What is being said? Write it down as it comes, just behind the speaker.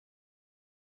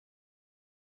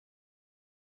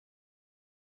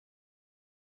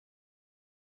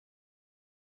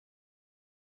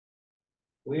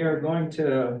We are going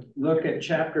to look at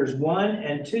chapters 1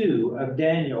 and 2 of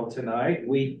Daniel tonight.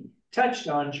 We touched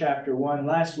on chapter 1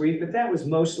 last week, but that was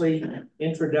mostly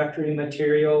introductory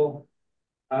material.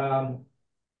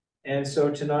 And so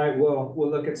tonight we'll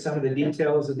look at some of the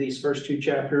details of these first two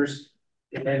chapters,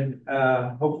 and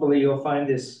hopefully you'll find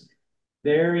this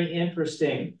very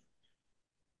interesting.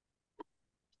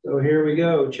 So here we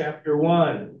go, chapter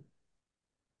 1.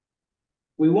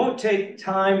 We won't take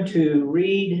time to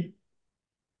read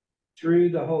through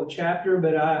the whole chapter,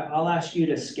 but I'll ask you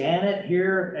to scan it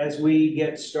here as we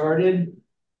get started.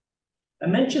 I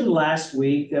mentioned last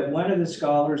week that one of the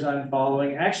scholars I'm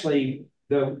following, actually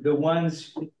the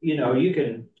ones, you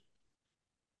can,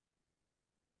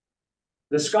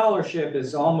 the scholarship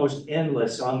is almost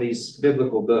endless on these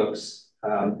biblical books.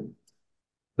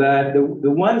 But the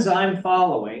ones I'm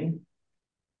following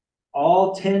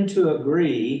all tend to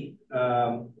agree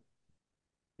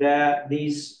that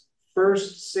these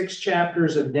first 6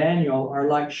 chapters of Daniel are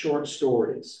like short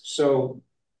stories. So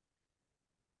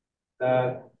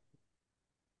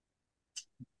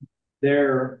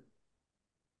they're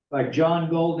like John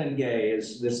Goldingay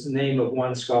is this name of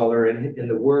one scholar in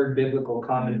the Word Biblical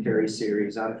Commentary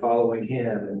series. I'm following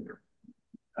him,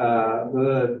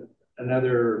 and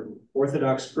another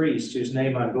Orthodox priest whose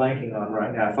name I'm blanking on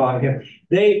right now, following him.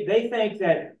 They think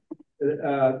that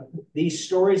these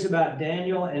stories about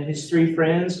Daniel and his 3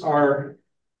 friends are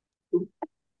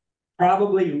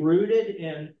probably rooted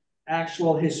in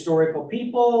actual historical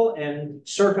people and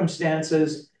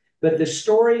circumstances, but the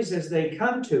stories as they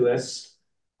come to us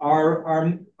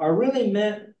are really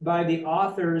meant by the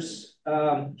authors,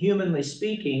 humanly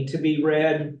speaking, to be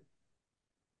read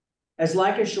as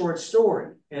like a short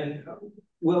story. And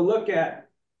we'll look at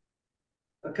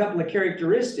a couple of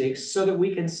characteristics so that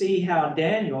we can see how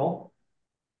Daniel,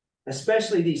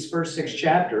 especially these first 6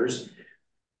 chapters,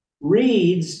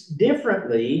 reads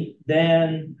differently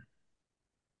than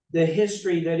the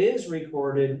history that is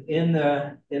recorded in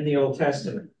the Old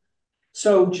Testament.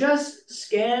 So just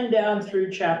scan down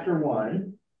through chapter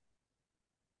 1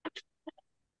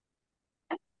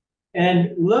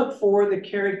 and look for the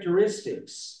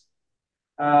characteristics.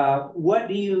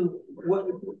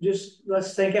 Just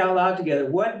let's think out loud together.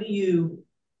 What do you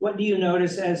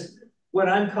notice as what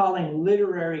I'm calling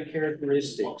literary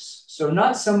characteristics? So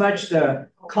not so much the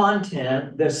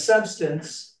content, the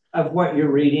substance of what you're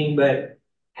reading, but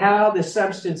how the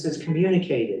substance is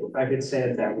communicated, if I could say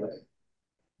it that way.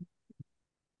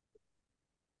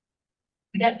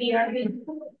 That be our beat.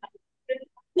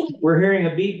 We're hearing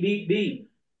a beep, beep,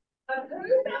 beep.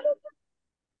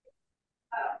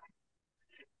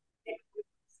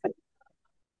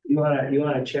 You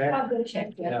wanna check? I'll go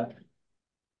check. Yeah.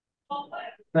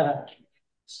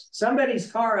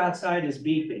 Somebody's car outside is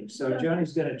beeping, so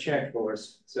Joni's gonna check for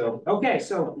us. So okay,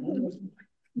 so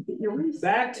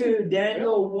back to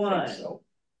Daniel 1.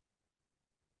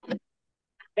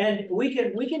 And we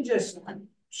can just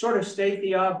sort of state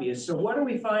the obvious. So what do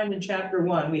we find in chapter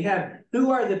 1? We have,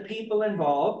 who are the people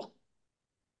involved?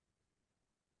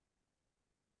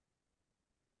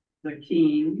 The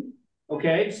king.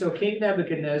 Okay, so King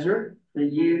Nebuchadnezzar. The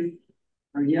youth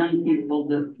or young people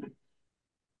that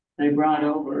they brought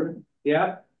over.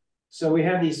 Yep. So we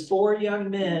have these 4 young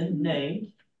men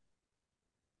named.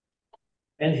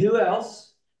 And who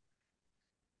else?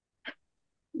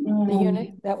 The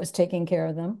eunuch that was taking care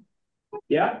of them.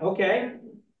 Yeah, okay.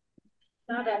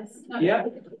 Not us. Yeah.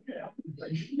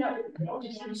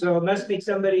 So it must be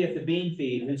somebody at the bean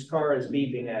feed whose car is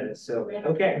beeping at us. So,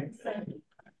 okay.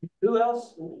 Who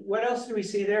else? What else do we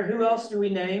see there? Who else do we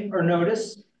name or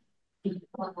notice?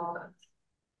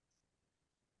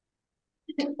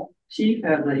 Chief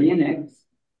of the eunuchs.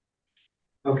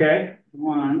 Okay.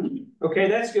 1. Okay,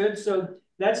 that's good. So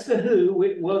that's the who.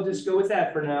 We'll just go with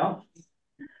that for now.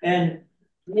 And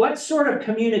what sort of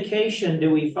communication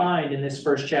do we find in this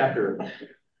first chapter? I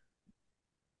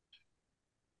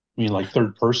mean, like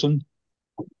third person?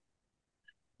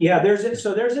 Yeah, there's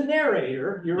a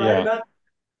narrator. You're right about that.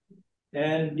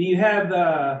 And do you have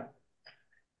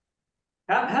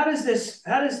how does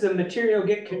the material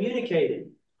get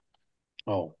communicated?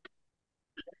 Oh.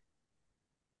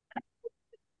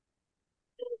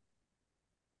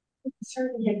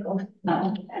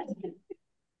 No.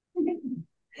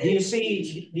 Do you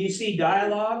see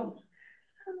dialogue?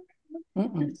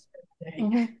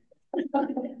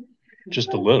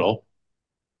 Just a little.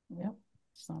 Yep.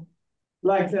 So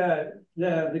Like the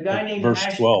guy named verse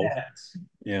 12. Ashpenaz.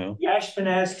 Yeah.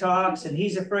 Ashpenaz talks, and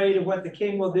he's afraid of what the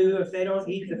king will do if they don't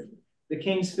eat the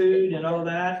king's food and all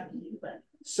that.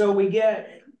 So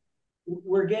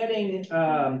we're getting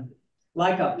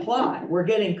like a plot. We're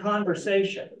getting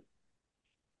conversation,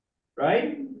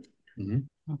 right? Mhm.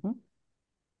 Mhm.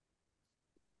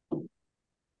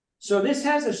 So this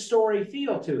has a story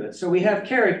feel to it. So we have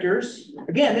characters.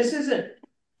 Again, this isn't,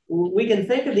 we can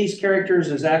think of these characters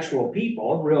as actual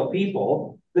people, real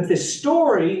people, but the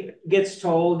story gets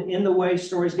told in the way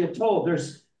stories get told.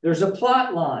 There's a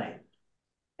plot line,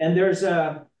 and there's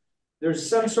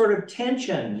some sort of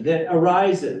tension that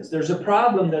arises. There's a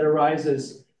problem that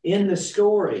arises in the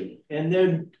story. And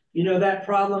then, that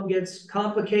problem gets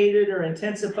complicated or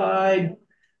intensified.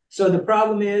 So the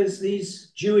problem is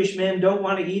these Jewish men don't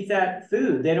want to eat that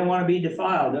food. They don't want to be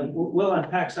defiled. And we'll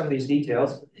unpack some of these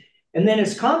details. And then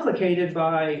it's complicated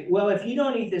by, well, if you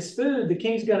don't eat this food, the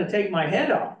king's going to take my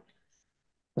head off.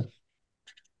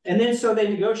 And then so they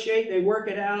negotiate, they work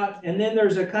it out, and then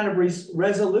there's a kind of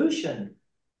resolution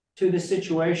to the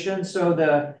situation. So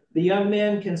the young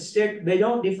men can stick, they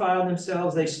don't defile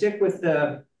themselves, they stick with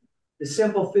the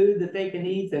simple food that they can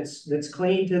eat that's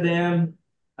clean to them.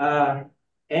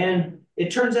 And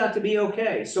it turns out to be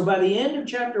okay. So by the end of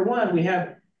chapter 1, we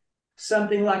have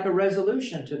something like a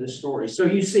resolution to the story. So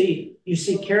you see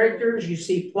characters, you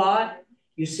see plot,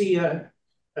 you see a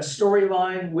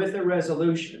storyline with a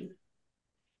resolution.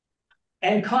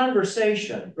 And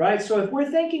conversation, right? So if we're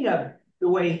thinking of the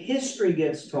way history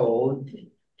gets told,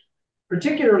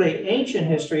 particularly ancient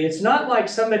history, it's not like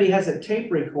somebody has a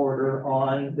tape recorder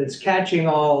on that's catching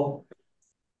all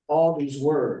these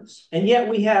words. And yet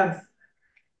we have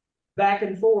back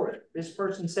and forth. This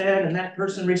person said and that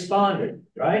person responded,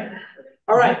 right?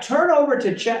 All right, turn over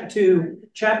to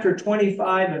chapter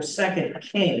 25 of 2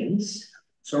 Kings.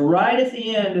 So right at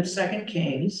the end of 2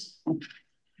 Kings.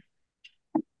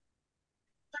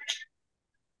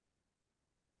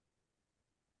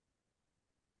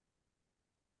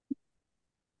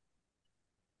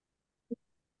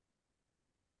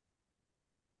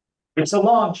 It's a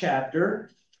long chapter.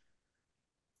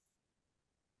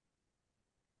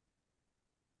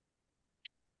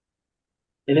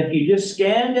 And if you just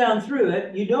scan down through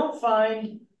it, you don't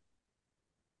find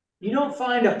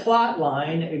a plot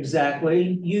line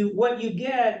exactly. What you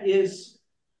get is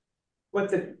what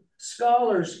the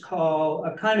scholars call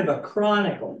a kind of a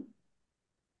chronicle.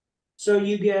 So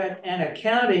you get an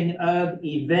accounting of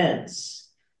events,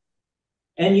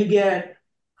 and you get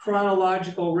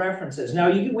chronological references. Now,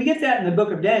 we get that in the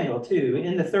book of Daniel too,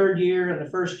 in the 3rd year and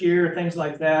the 1st year, things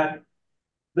like that.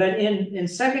 But in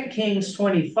 2 Kings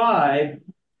 25,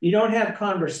 you don't have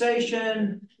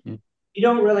conversation. You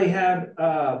don't really have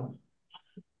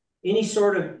any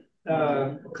sort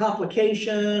of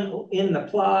complication in the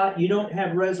plot. You don't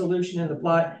have resolution in the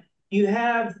plot. You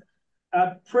have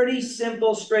a pretty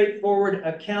simple, straightforward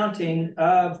accounting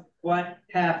of what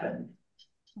happened.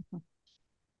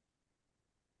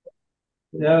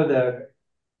 The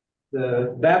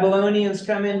Babylonians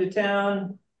come into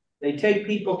town. They take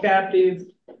people captive.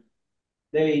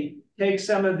 They take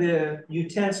some of the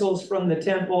utensils from the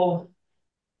temple,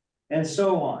 and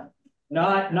so on.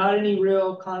 Not any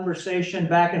real conversation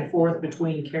back and forth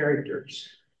between characters.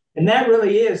 And that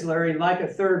really is, Larry, like a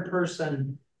third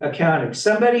person accounting.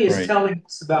 Somebody is telling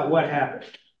us about what happened.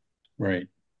 Right.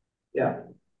 Yeah.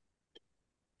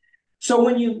 So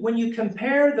when you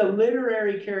compare the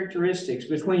literary characteristics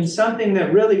between something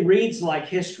that really reads like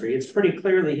history, it's pretty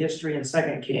clearly history in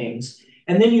 2 Kings,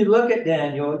 and then you look at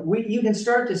Daniel, you can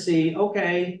start to see,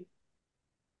 okay,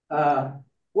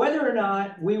 whether or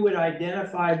not we would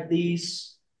identify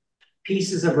these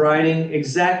pieces of writing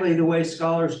exactly the way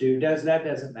scholars do,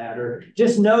 doesn't matter.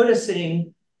 Just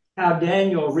noticing how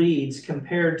Daniel reads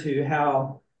compared to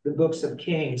how the books of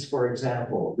Kings, for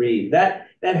example, read. That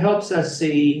helps us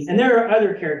see, and there are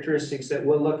other characteristics that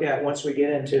we'll look at once we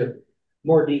get into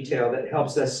more detail that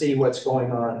helps us see what's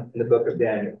going on in the book of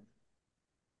Daniel.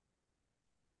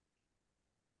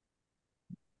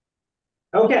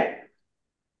 Okay.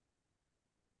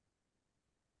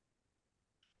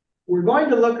 We're going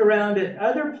to look around at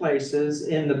other places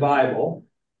in the Bible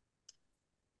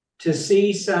to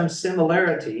see some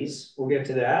similarities. We'll get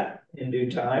to that in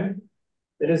due time.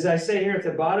 But as I say here at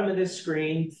the bottom of this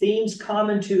screen, themes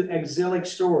common to exilic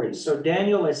stories. So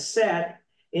Daniel is set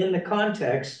in the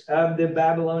context of the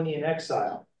Babylonian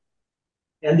exile.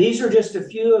 And these are just a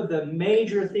few of the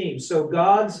major themes. So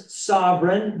God's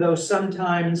sovereign, though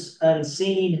sometimes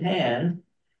unseen hand.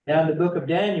 Now in the book of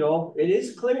Daniel, it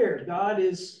is clear God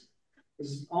is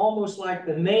almost like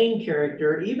the main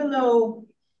character, even though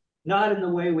not in the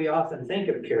way we often think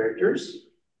of characters.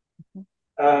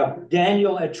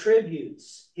 Daniel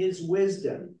attributes his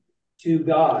wisdom to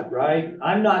God, right?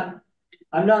 I'm not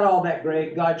I'm not all that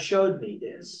great. God showed me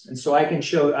this. And so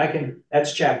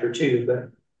that's chapter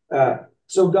 2. But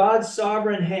so God's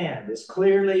sovereign hand is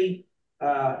clearly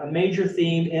a major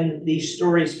theme in these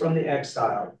stories from the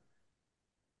exile.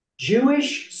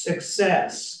 Jewish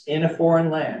success in a foreign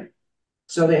land.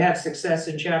 So they have success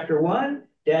in chapter 1.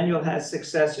 Daniel has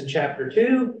success in chapter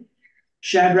 2.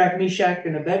 Shadrach, Meshach,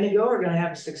 and Abednego are going to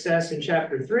have success in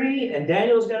chapter 3. And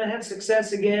Daniel's going to have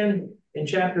success again in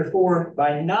chapter 4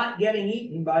 by not getting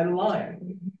eaten by the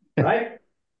lion, right?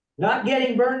 Not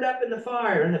getting burned up in the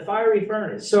fire, in the fiery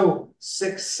furnace. So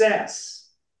success.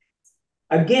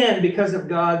 Again, because of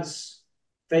God's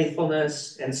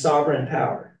faithfulness and sovereign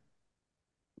power.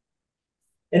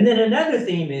 And then another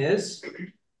theme is,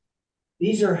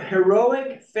 these are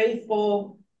heroic,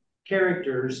 faithful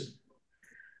characters,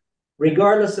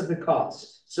 regardless of the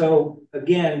cost. So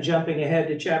again, jumping ahead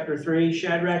to chapter 3,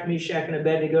 Shadrach, Meshach, and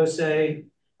Abednego say,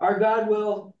 our God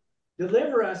will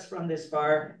deliver us from this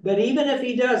fire, but even if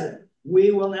he doesn't,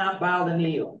 we will not bow the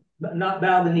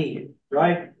knee,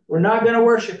 right? We're not going to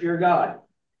worship your God.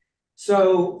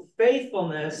 So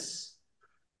faithfulness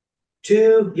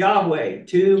to Yahweh,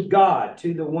 to God,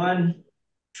 to the one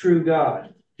true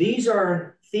God. These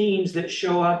are themes that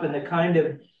show up in the kind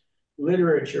of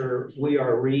literature we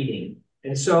are reading.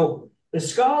 And so the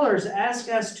scholars ask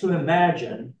us to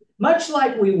imagine, much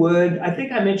like we would, I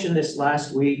think I mentioned this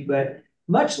last week, but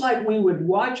much like we would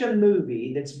watch a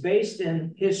movie that's based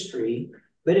in history,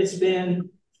 but it's been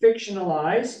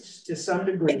fictionalized to some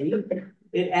degree.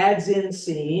 It adds in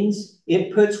scenes.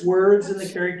 It puts words in the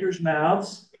characters'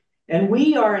 mouths. And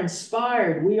we are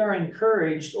inspired, we are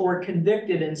encouraged or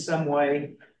convicted in some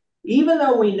way, even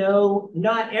though we know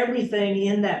not everything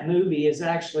in that movie is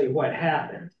actually what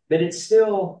happened, but it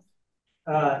still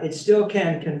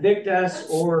can convict us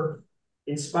or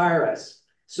inspire us.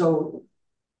 So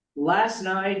last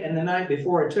night and the night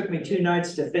before, it took me 2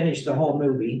 nights to finish the whole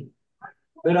movie,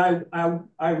 but I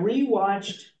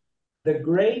rewatched The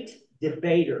Great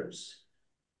Debaters.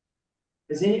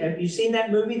 Have you seen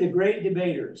that movie, The Great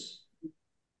Debaters?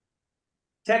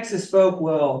 Texas folk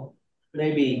will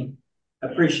maybe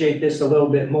appreciate this a little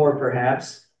bit more,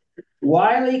 perhaps.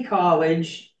 Wiley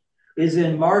College is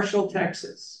in Marshall,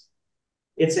 Texas.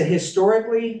 It's a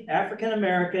historically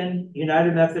African-American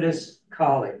United Methodist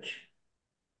college.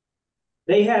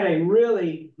 They had a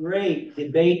really great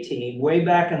debate team way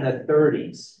back in the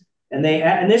 30s. And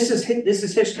this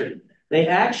is history. They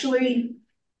actually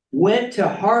went to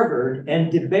Harvard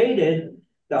and debated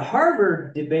the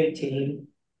Harvard debate team,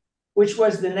 which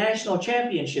was the national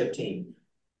championship team.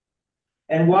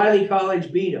 And Wiley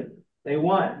College beat them. They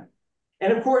won.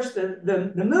 And of course,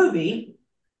 the movie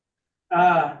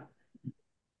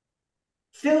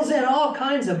fills in all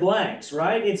kinds of blanks,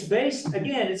 right? It's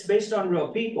based on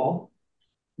real people,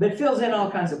 but fills in all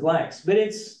kinds of blanks. But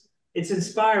it's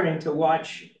inspiring to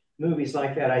watch movies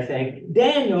like that, I think.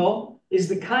 Daniel is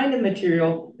the kind of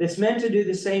material that's meant to do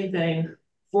the same thing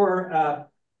for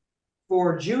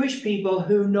Jewish people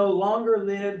who no longer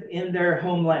live in their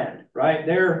homeland, right?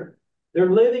 They're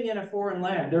living in a foreign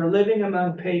land. They're living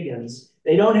among pagans.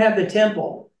 They don't have the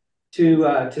temple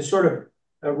to sort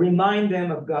of remind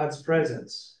them of God's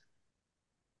presence.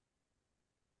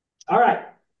 All right.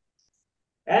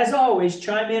 As always,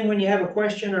 chime in when you have a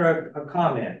question or a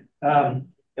comment. And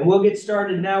we'll get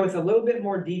started now with a little bit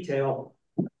more detail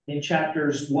in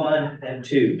chapters 1 and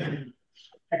 2.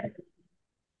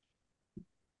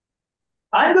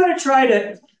 I'm going to try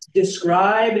to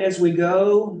describe as we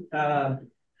go.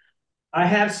 I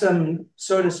have some,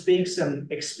 so to speak, some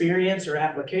experience or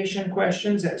application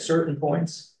questions at certain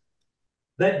points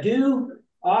that do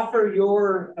offer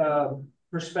your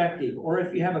perspective, or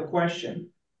if you have a question,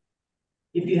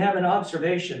 if you have an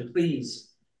observation,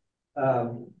 please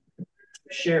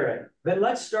share it. But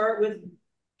let's start with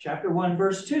chapter 1,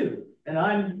 verse 2. And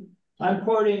I'm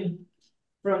quoting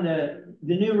from the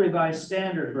New Revised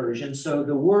Standard Version. So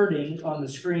the wording on the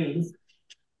screen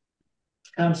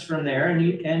comes from there.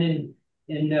 And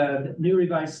in the New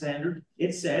Revised Standard,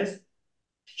 it says,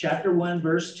 chapter 1,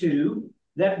 verse 2,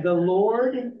 that the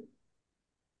Lord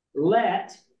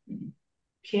let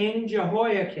King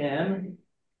Jehoiakim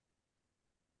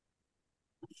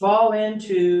fall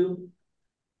into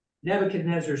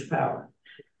Nebuchadnezzar's power.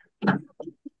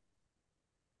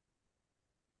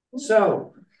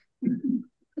 So,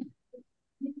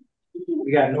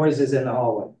 we got noises in the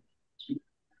hallway.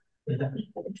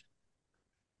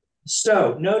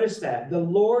 So, notice that. The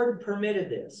Lord permitted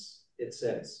this, it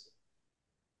says.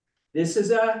 This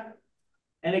is an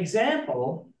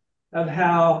example of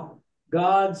how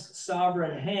God's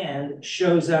sovereign hand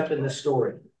shows up in the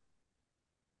story.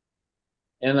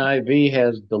 NIV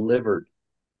has delivered.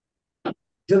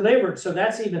 Delivered, so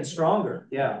that's even stronger.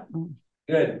 Yeah, Mm.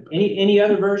 good. Any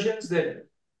other versions that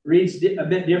reads a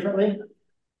bit differently?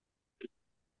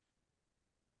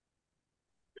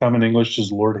 Common English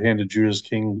is Lord handed Judah's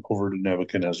king over to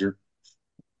Nebuchadnezzar.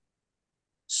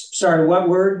 Sorry, what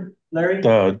word, Larry?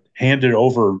 Handed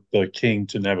over the king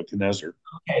to Nebuchadnezzar.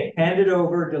 Okay, handed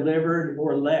over, delivered,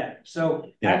 or led.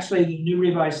 So Yeah. actually, the New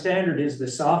Revised Standard is the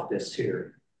softest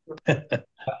here.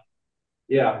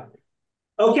 Yeah.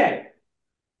 Okay.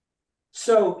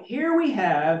 So here we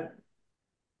have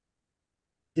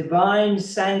divine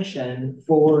sanction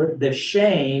for the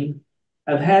shame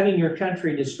of having your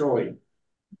country destroyed.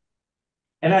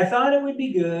 And I thought it would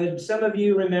be good. Some of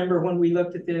you remember when we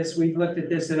looked at this, we've looked at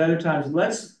this at other times.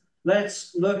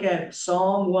 Let's look at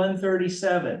Psalm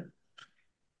 137.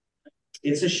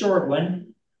 It's a short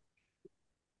one.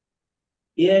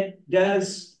 It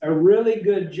does a really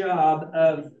good job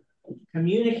of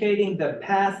communicating the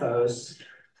pathos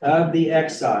of the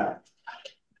exile.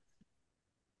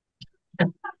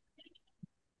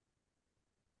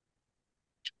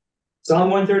 Psalm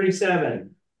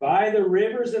 137, by the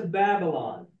rivers of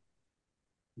Babylon,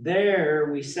 there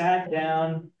we sat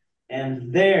down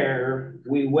and there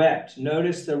we wept.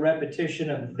 Notice the repetition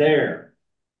of there,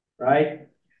 right?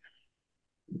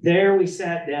 There we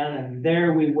sat down and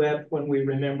there we wept when we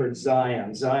remembered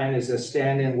Zion. Zion is a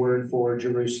stand-in word for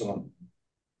Jerusalem.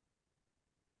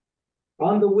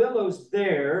 On the willows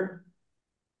there,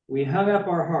 we hung up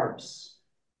our harps.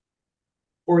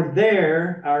 For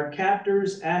there our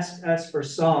captors asked us for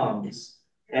songs,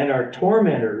 and our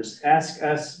tormentors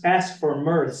asked for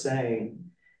mirth, saying,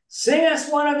 sing us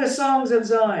one of the songs of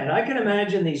Zion. I can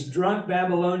imagine these drunk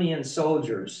Babylonian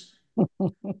soldiers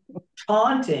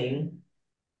taunting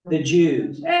the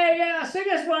Jews. Hey, yeah, sing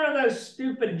us one of those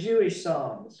stupid Jewish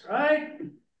songs, right?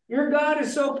 Your God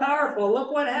is so powerful.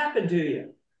 Look what happened to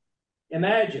you.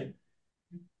 Imagine.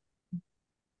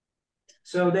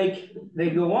 So they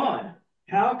go on.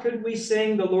 How could we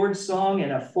sing the Lord's song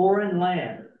in a foreign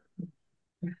land?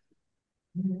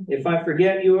 If I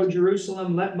forget you, O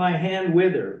Jerusalem, let my hand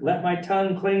wither. Let my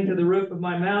tongue cling to the roof of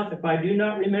my mouth if I do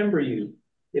not remember you.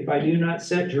 If I do not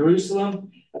set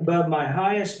Jerusalem above my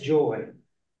highest joy.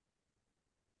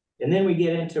 And then we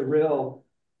get into real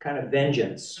kind of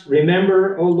vengeance.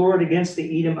 Remember, O Lord, against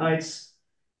the Edomites,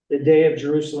 the day of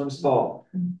Jerusalem's fall.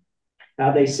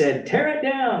 How they said, tear it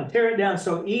down, tear it down.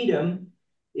 So Edom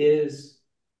is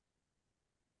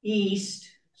east,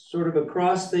 sort of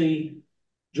across the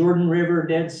Jordan River,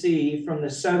 Dead Sea, from the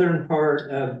southern part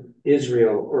of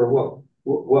Israel, or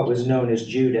what was known as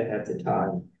Judah at the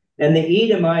time. And the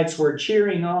Edomites were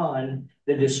cheering on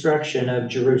the destruction of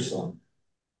Jerusalem.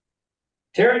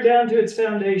 Tear it down to its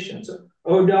foundations.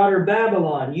 O daughter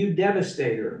Babylon, you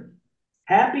devastator.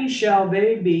 Happy shall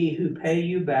they be who pay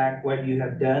you back what you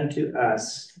have done to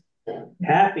us.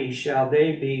 Happy shall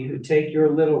they be who take your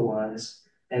little ones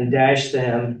and dash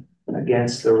them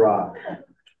against the rock.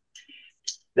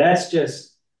 That's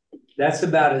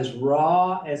about as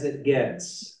raw as it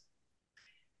gets.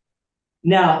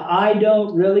 Now, I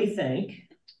don't really think,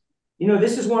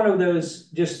 this is one of those,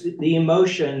 just the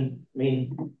emotion. I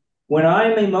mean, when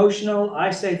I'm emotional,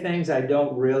 I say things I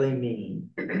don't really mean.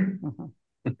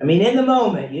 I mean, in the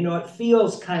moment, it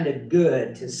feels kind of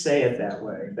good to say it that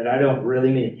way, but I don't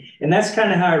really mean it. And that's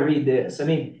kind of how I read this. I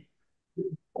mean,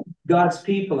 God's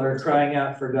people are crying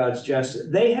out for God's justice.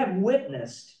 They have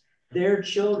witnessed their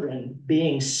children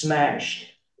being smashed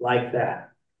like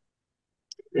that.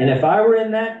 And if I were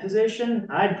in that position,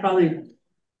 I'd probably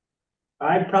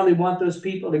want those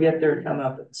people to get their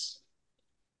comeuppance.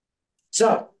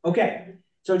 So, okay.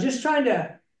 So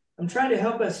I'm trying to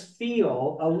help us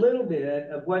feel a little bit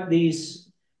of what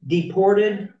these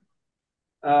deported,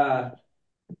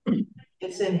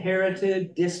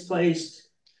 disinherited, displaced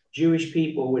Jewish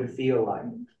people would feel like.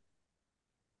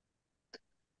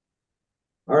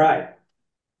 All right.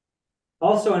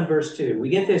 Also in verse 2, we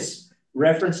get this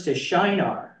reference to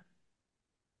Shinar.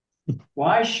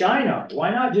 Why Shinar?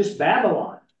 Why not just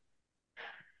Babylon?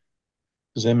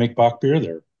 Because they make Bach beer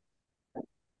there.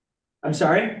 I'm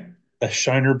sorry? A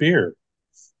Shiner beer.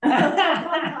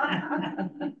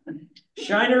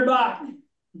 Shiner Bach.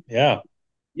 Yeah.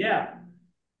 Yeah.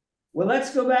 Well,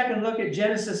 let's go back and look at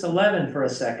Genesis 11 for a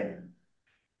second.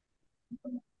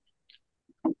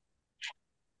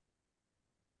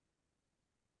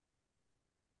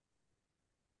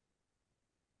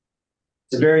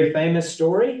 It's a very famous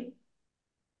story.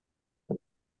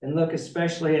 And look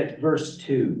especially at verse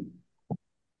 2.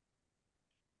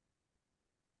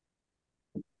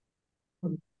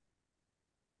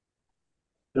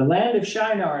 The land of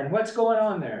Shinar, and what's going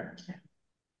on there?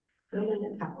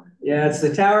 Building a tower. Yeah, it's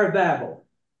the Tower of Babel.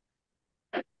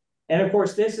 And of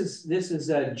course, this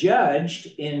is judged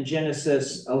in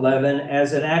Genesis 11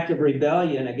 as an act of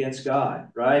rebellion against God,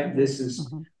 right? This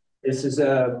is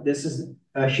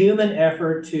a human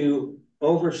effort to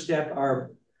overstep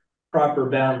our proper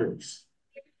boundaries.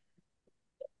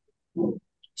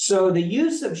 So the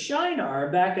use of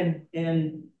Shinar back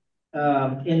in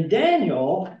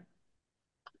Daniel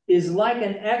is like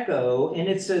an echo, and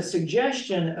it's a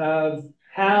suggestion of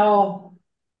how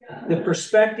the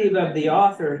perspective of the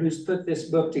author who's put this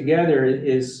book together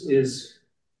is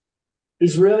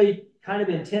he's really kind of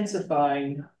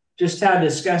intensifying just how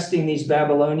disgusting these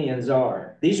Babylonians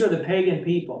are. These are the pagan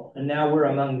people, and now we're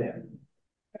among them.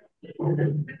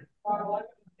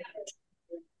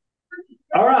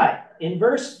 All right, in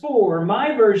verse 4,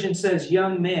 my version says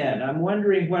young men. I'm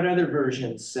wondering what other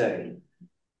versions say.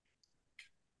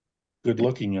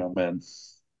 Good-looking young men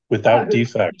without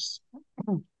defects.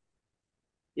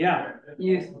 Yeah.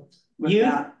 Youth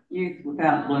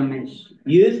without blemish.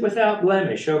 Youth without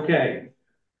blemish, okay.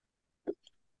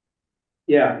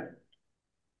 Yeah.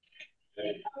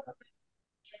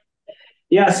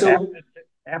 Yeah, so,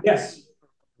 yes.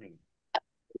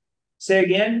 Say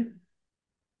again?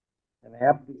 An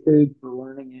aptitude for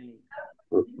learning any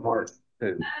for smart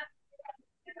too.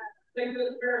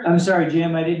 I'm sorry,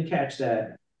 Jim, I didn't catch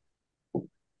that.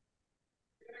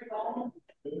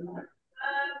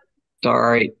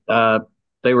 Sorry,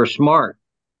 they were smart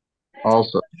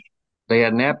also. They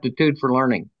had an aptitude for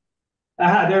learning.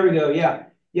 Aha, there we go. Yeah.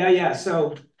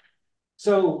 So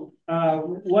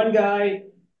one guy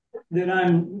that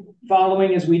I'm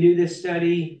following as we do this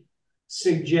study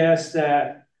suggests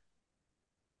that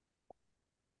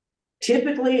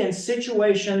typically in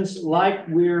situations like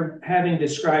we're having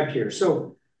described here.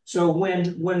 So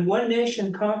when one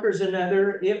nation conquers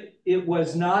another, it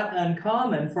was not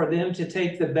uncommon for them to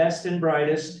take the best and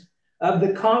brightest of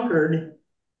the conquered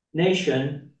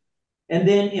nation and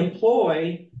then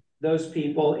employ those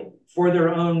people for their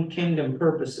own kingdom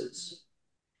purposes.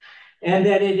 And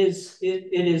that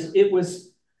it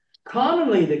was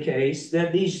commonly the case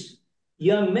that these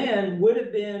young men would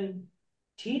have been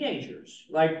teenagers,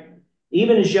 like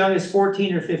even as young as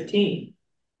 14 or 15,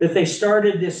 that they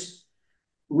started this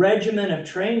regimen of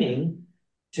training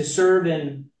to serve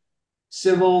in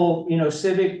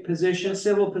civic positions,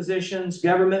 civil positions,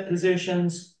 government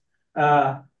positions,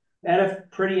 at a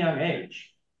pretty young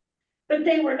age. But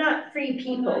they were not free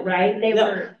people, right?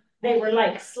 They were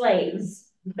like slaves,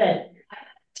 but.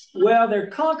 Well, they're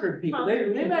conquered people.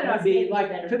 They might not be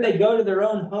like, could they go to their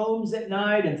own homes at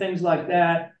night and things like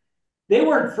that? They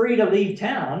weren't free to leave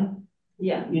town.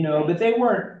 Yeah. But they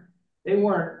weren't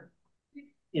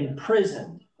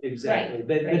imprisoned exactly. Right,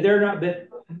 But right. they're not,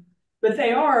 but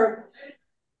they are,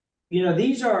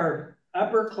 these are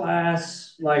upper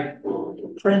class, like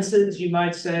princes, you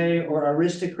might say, or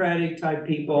aristocratic type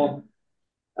people.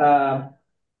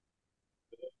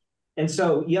 And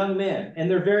so young men, and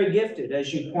they're very gifted,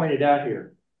 as you pointed out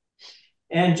here.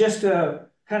 And just to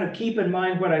kind of keep in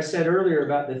mind what I said earlier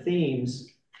about the themes,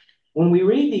 when we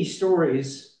read these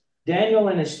stories, Daniel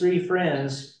and his three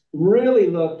friends really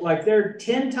look like they're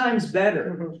 10 times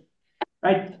better,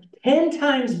 right? 10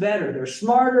 times better. They're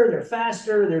smarter, they're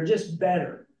faster, they're just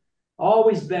better,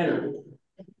 always better.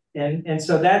 And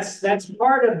so that's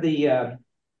part of the,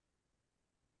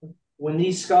 when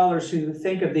these scholars who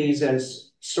think of these as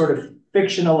sort of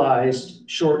fictionalized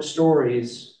short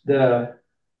stories, the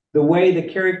way the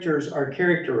characters are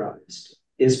characterized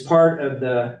is part of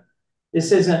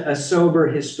this isn't a sober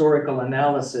historical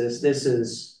analysis. This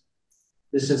is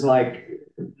like,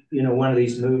 one of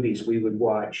these movies we would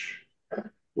watch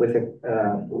with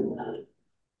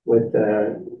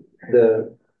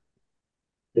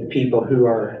the people who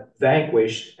are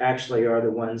vanquished actually are the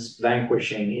ones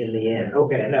vanquishing in the end.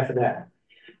 Okay, enough of that.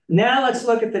 Now let's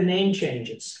look at the name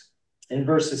changes in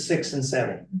verses 6 and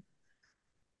 7.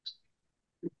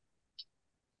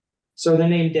 So the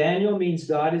name Daniel means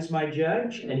God is my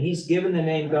judge, and he's given the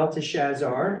name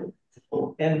Belteshazzar.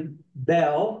 And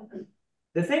Bel,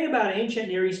 the thing about ancient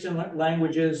Near Eastern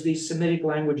languages, these Semitic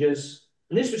languages,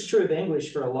 and this was true of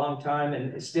English for a long time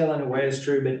and still in a way is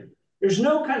true, but there's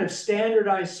no kind of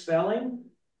standardized spelling.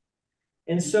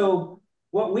 And so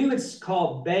what we would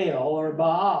call Baal or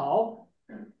Baal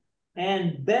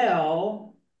and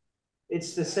Bel,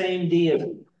 it's the same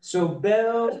deity. So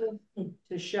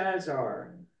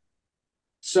Belteshazzar.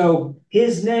 So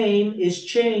his name is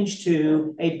changed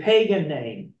to a pagan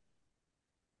name.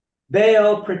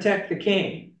 Baal, protect the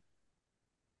king.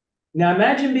 Now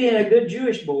imagine being a good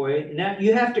Jewish boy. Now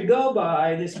you have to go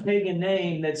by this pagan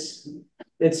name that's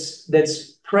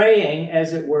praying,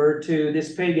 as it were, to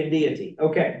this pagan deity.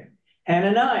 Okay,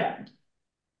 Hananiah.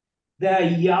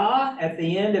 The Yah at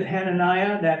the end of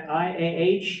Hananiah, that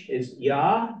IAH is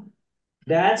Yah.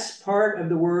 That's part of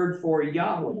the word for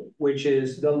Yahweh, which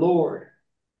is the Lord.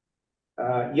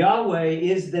 Yahweh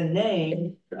is the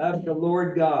name of the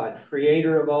Lord God,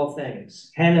 creator of all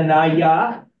things.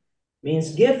 Hananiah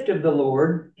means gift of the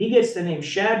Lord. He gets the name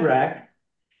Shadrach,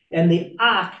 and the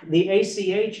Ach, the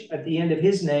ACH at the end of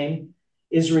his name,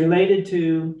 is related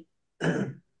to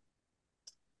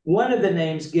one of the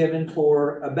names given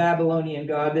for a Babylonian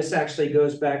god. This actually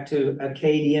goes back to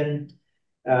Akkadian,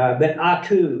 but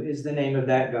Aku is the name of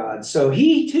that god. So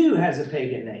he too has a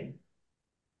pagan name.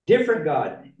 Different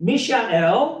god.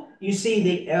 Mishael, you see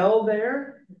the L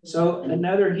there. So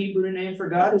another Hebrew name for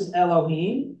God is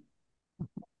Elohim.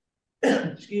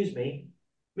 Excuse me.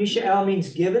 Mishael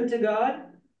means given to God.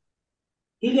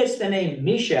 He gets the name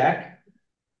Meshach,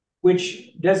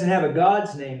 which doesn't have a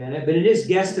God's name in it, but it is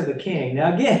guest of a king.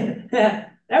 Now again,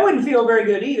 that wouldn't feel very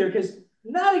good either, because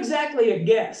not exactly a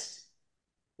guest,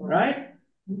 right?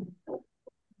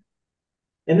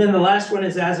 And then the last one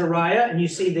is Azariah, and you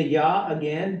see the Yah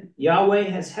again. Yahweh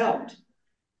has helped.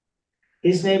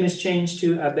 His name is changed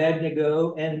to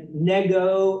Abednego, and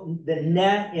Nego, the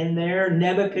Ne in there,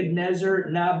 Nebuchadnezzar,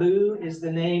 Nabu is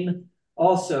the name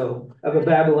also of a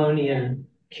Babylonian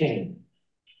king.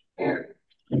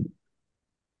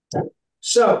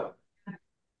 So,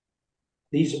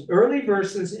 these early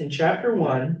verses in chapter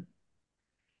 1,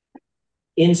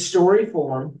 in story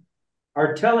form,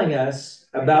 are telling us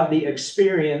about the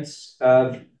experience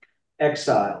of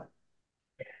exile,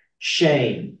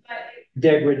 shame,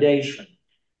 degradation.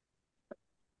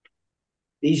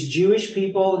 These Jewish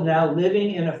people now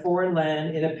living in a foreign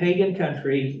land, in a pagan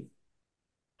country,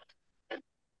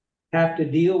 have to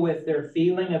deal with their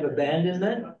feeling of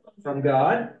abandonment from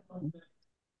God.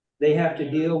 They have to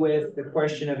deal with the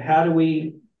question of how do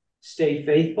we stay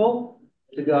faithful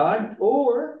to God,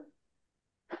 or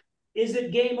is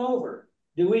it game over?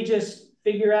 Do we just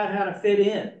figure out how to fit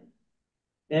in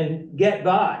and get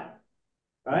by,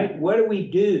 right? What do we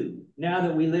do now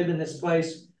that we live in this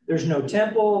place? There's no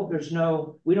temple,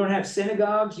 we don't have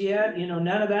synagogues yet,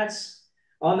 none of that's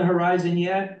on the horizon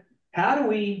yet. How do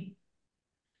we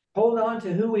hold on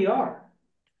to who we are?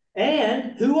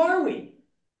 And who are we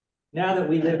now that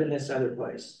we live in this other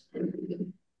place?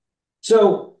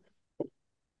 So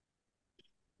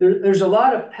there's a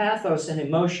lot of pathos and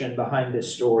emotion behind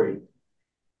this story,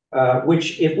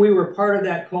 which if we were part of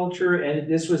that culture and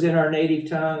this was in our native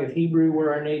tongue, if Hebrew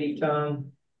were our native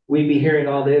tongue, we'd be hearing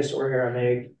all this, or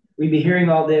Aramaic. We'd be hearing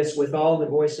all this with all the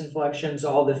voice inflections,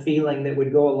 all the feeling that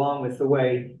would go along with the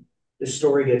way the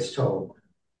story gets told.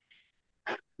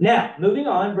 Now, moving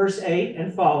on, verse 8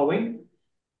 and following.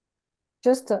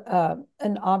 Just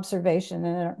an observation,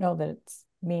 and I don't know that it's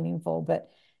meaningful, but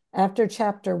after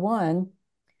chapter 1,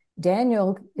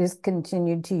 Daniel is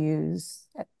continued to use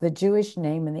the Jewish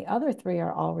name, and the other three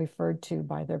are all referred to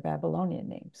by their Babylonian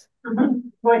names.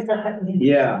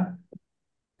 Yeah.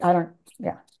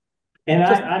 Yeah. And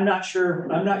I'm not sure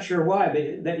why,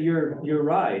 but that you're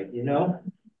right,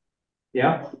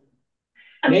 Yeah.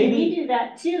 I mean, we do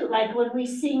that too, like when we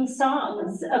sing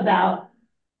songs about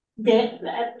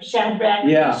Shadrach,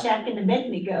 Meshach, and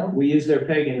Abednego. We use their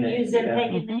pagan names. Use their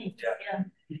pagan names, yeah.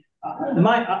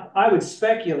 I would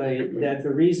speculate that the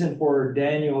reason for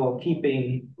Daniel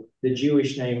keeping the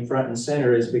Jewish name front and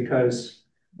center is because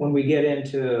when we get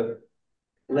into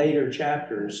later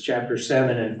chapters, chapter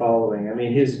 7 and following, I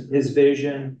mean, his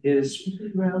vision, his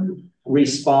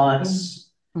response,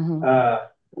 I'm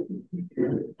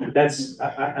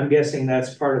guessing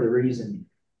that's part of the reason.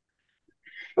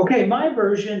 Okay, my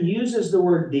version uses the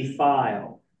word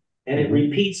defile, and it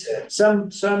repeats it.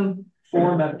 Some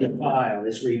form of defile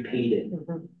is repeated.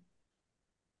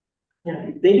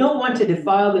 They don't want to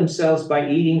defile themselves by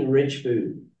eating rich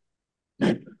food.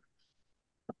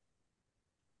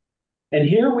 And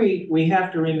here we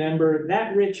have to remember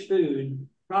that rich food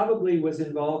probably was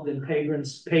involved in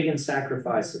pagan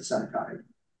sacrifice of some kind.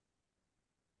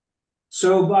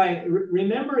 So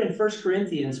remember in 1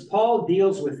 Corinthians, Paul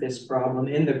deals with this problem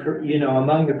in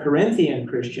among the Corinthian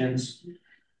Christians.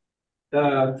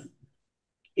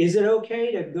 Is it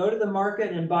okay to go to the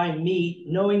market and buy meat,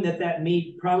 knowing that that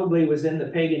meat probably was in the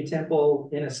pagan temple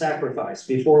in a sacrifice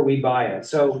before we buy it?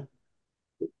 So,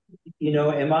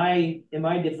 am I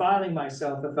defiling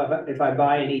myself if I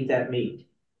buy and eat that meat?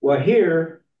 Well,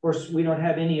 here, of course, we don't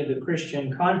have any of the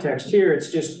Christian context here.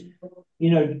 It's just,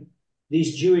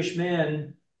 these Jewish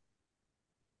men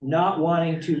not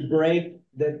wanting to break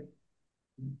the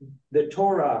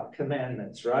Torah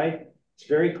commandments, right? It's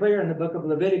very clear in the book of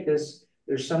Leviticus,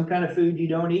 there's some kind of food you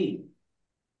don't eat.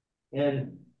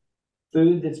 And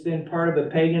food that's been part of a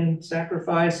pagan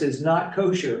sacrifice is not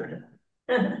kosher.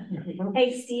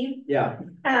 Hey, Steve. Yeah.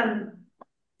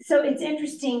 So it's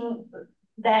interesting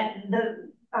that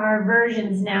our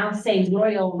versions now say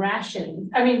royal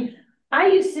rations. I mean, I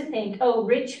used to think, oh,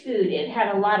 rich food, it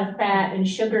had a lot of fat and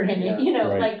sugar in it, you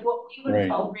know, Right. like what we would Right.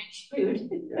 call rich food.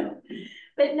 Yeah.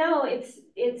 But no, it's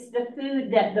the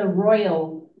food that the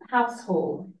royal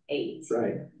household ate.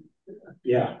 Right.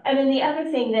 Yeah. And then the other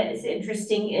thing that is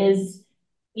interesting is,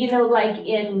 you know, like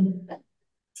in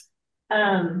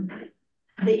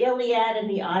the Iliad and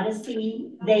the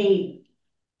Odyssey, they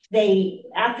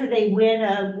after they win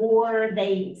a war,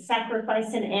 they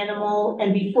sacrifice an animal,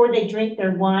 and before they drink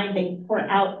their wine, they pour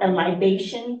out a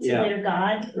libation to Yeah. their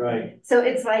god. Right. So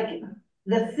it's like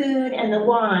the food and the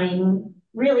wine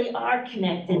really are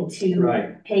connected to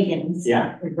Right. pagans.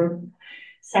 Yeah.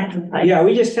 Sacrifice. Yeah,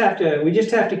 we just have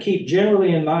to keep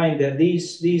generally in mind that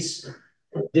these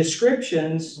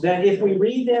descriptions, that if we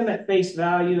read them at face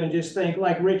value and just think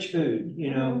like rich food,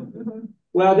 you know, Mhm.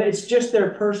 well, it's just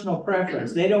their personal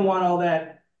preference. They don't want all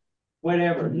that,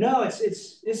 whatever. No, this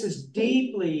is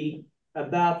deeply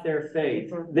about their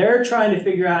faith. They're trying to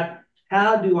figure out,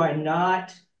 how do I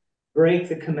not break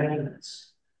the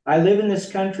commandments? I live in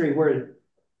this country where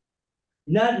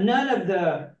none of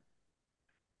the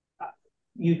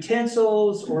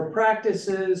utensils or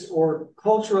practices or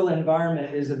cultural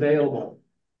environment is available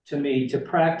to me to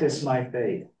practice my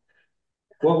faith.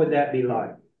 What would that be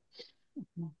like?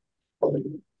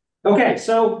 Okay,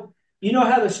 so you know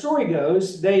how the story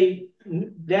goes.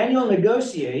 Daniel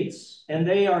negotiates, and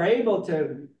they are able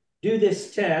to do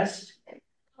this test.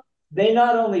 They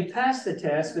not only pass the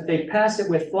test, but they pass it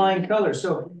with flying colors.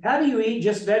 So how do you eat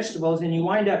just vegetables and you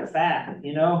wind up fat?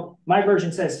 You know, my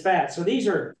version says fat. So these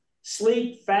are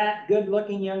sleek, fat,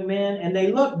 good-looking young men, and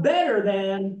they look better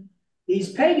than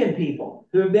these pagan people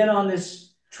who have been on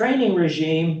this training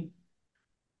regime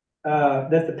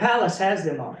that the palace has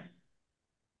them on.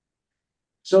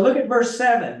 So look at verse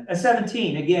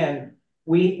 17. Again,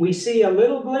 we see a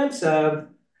little glimpse of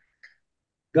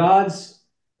God's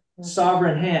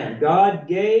sovereign hand. God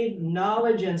gave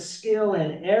knowledge and skill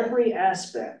in every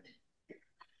aspect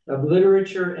of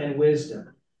literature and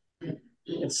wisdom,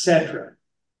 etc.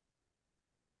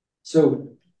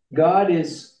 So God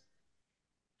is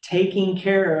taking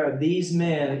care of these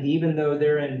men, even though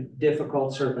they're in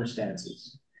difficult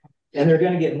circumstances. And they're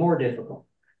going to get more difficult.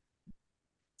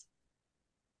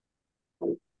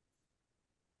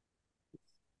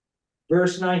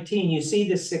 Verse 19, you see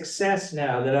the success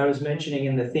now that I was mentioning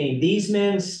in the theme. These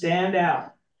men stand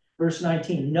out. Verse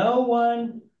 19, no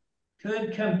one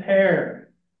could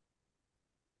compare.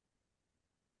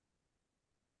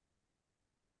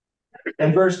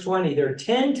 And verse 20, they're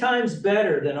 10 times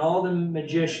better than all the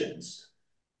magicians.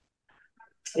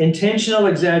 Intentional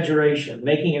exaggeration,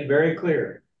 making it very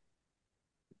clear.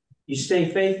 You stay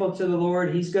faithful to the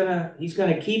Lord, He's gonna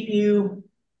keep you,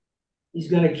 He's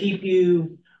gonna keep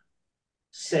you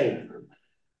safe.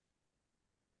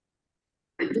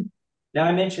 Now,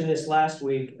 I mentioned this last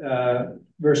week,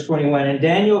 verse 21, and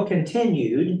Daniel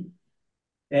continued,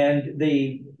 and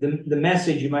the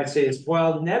message, you might say, is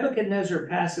while Nebuchadnezzar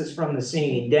passes from the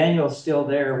scene, Daniel's still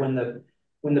there when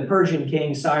the Persian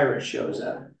king Cyrus shows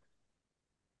up.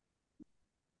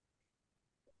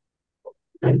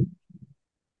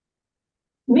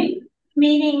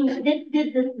 Meaning,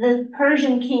 did the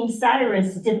Persian king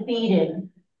Cyrus defeated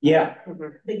Yeah.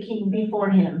 the king before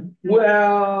him?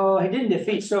 Well, he didn't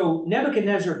defeat. So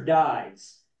Nebuchadnezzar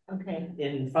dies Okay.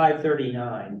 in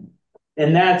 539.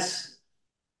 And that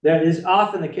is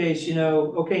often the case, you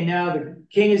know, okay, now the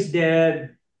king is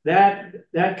dead.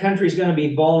 That country's going to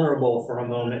be vulnerable for a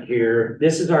moment here.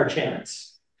 This is our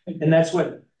chance. And that's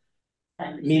what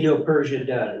Medo-Persia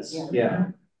does.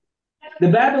 Yeah. The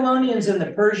Babylonians and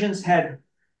the Persians had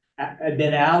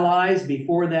been allies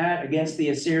before that against the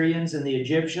Assyrians and the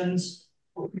Egyptians.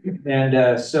 And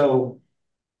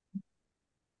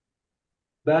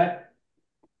but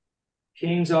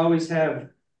kings always have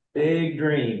big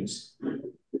dreams.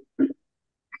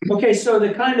 Okay, so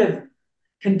the kind of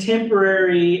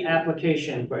contemporary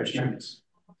application questions.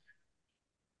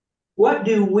 What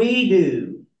do we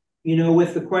do, you know,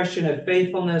 with the question of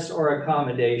faithfulness or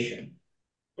accommodation?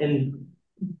 And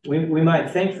we might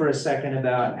think for a second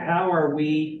about how are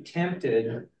we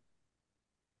tempted?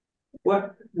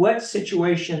 What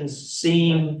situations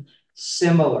seem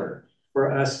similar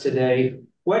for us today?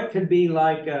 What could be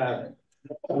like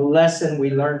lesson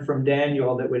we learned from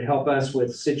Daniel that would help us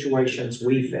with situations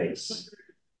we face?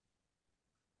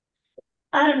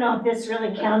 I don't know if this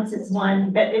really counts as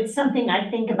one, but it's something I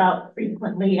think about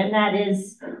frequently, and that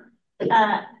is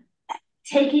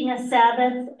taking a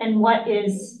Sabbath and what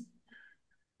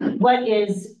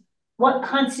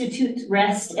constitutes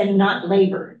rest and not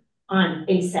labor on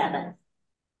a Sabbath.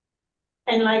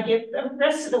 And like if the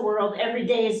rest of the world, every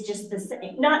day is just the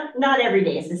same, not every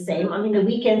day is the same. I mean, the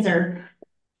weekends are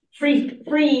free,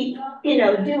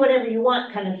 do whatever you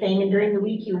want kind of thing. And during the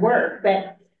week you work,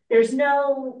 but there's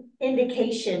no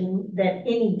indication that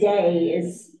any day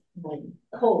is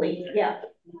holy. Yeah.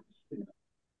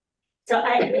 So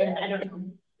I don't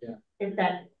know if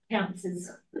that counts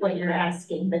as what you're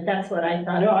asking, but that's what I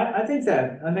thought. No, I think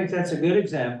that's a good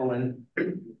example. And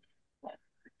I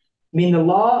mean, the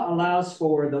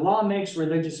law makes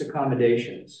religious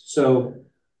accommodations. So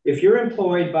if you're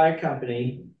employed by a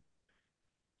company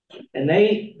and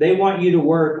they want you to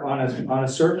work on a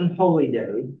certain holy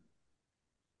day,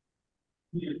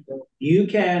 you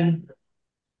can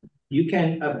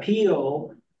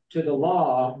appeal to the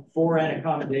law for an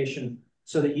accommodation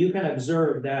so that you can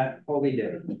observe that holy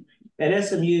day. At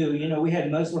SMU, we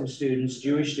had Muslim students,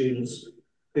 Jewish students,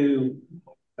 who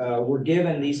were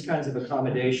given these kinds of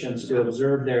accommodations to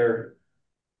observe their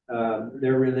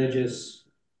religious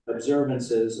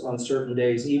observances on certain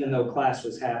days, even though class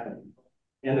was happening.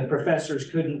 And the professors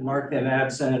couldn't mark them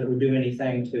absent or do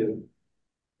anything to.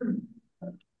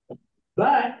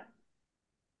 But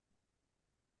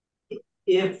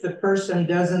if the person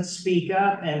doesn't speak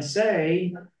up and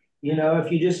say,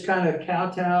 if you just kind of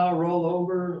kowtow, roll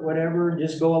over, whatever,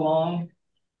 just go along,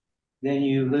 then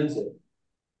you lose it.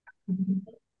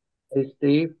 Hey,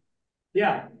 Steve,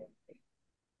 Yeah.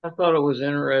 I thought it was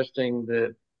interesting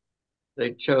that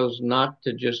they chose not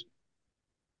to just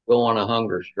go on a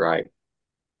hunger strike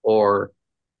or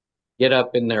get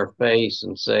up in their face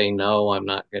and say, no, I'm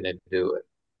not going to do it.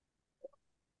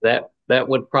 That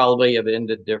would probably have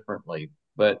ended differently,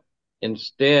 but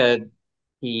instead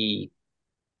he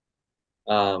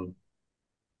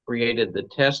created the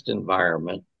test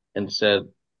environment and said,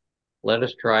 let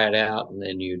us try it out and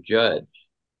then you judge.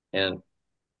 And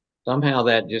somehow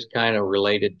that just kind of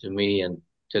related to me in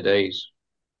today's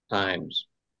times.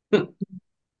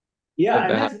 Yeah,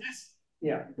 about, and that's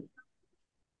yeah.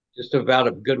 Just about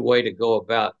a good way to go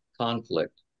about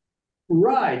conflict.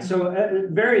 Right. So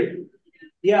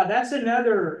that's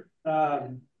another,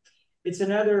 it's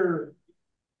another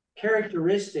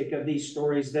characteristic of these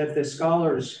stories that the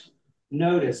scholars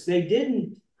noticed. They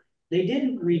didn't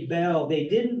rebel, they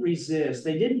didn't resist,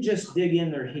 they didn't just dig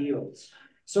in their heels.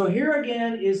 So here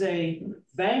again is a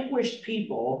vanquished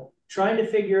people trying to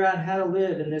figure out how to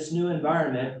live in this new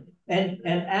environment and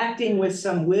acting with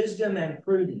some wisdom and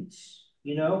prudence,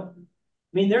 I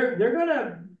mean, they're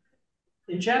gonna,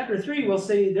 in chapter 3, we'll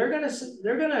see they're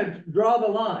gonna draw the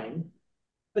line,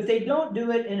 but they don't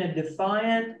do it in a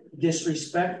defiant,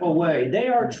 disrespectful way. They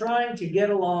are trying to get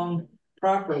along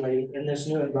properly in this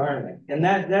new environment. And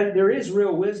that there is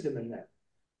real wisdom in that.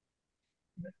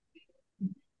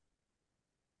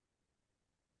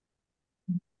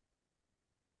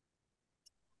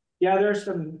 Yeah, there's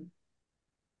some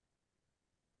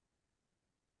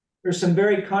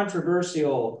very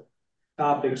controversial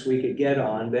topics we could get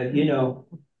on, but in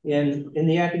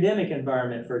the academic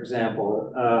environment, for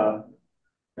example,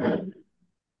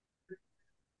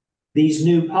 these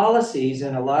new policies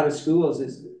in a lot of schools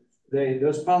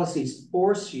those policies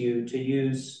force you to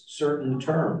use certain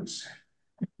terms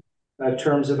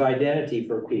of identity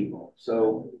for people.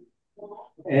 So,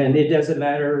 and it doesn't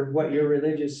matter what your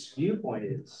religious viewpoint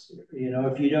is.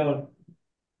 If you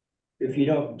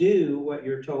don't do what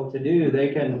you're told to do, they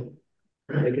can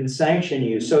sanction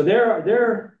you. So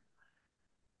there's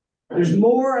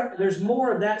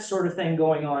more of that sort of thing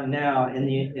going on now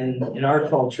in our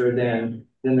culture than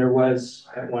there was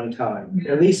at one time,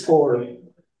 at least for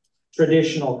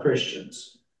traditional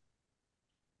Christians.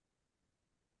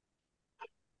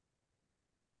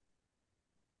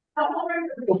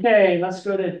 Okay, let's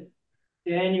go to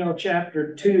Daniel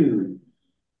chapter 2.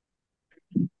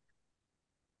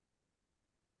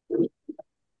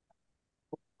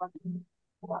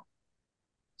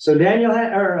 So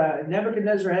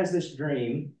Nebuchadnezzar has this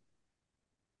dream.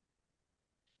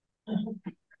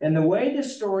 And the way the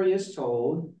story is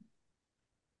told,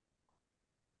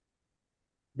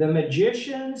 the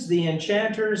magicians, the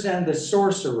enchanters, and the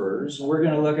sorcerers, we're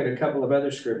going to look at a couple of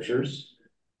other scriptures,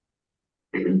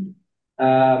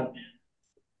 are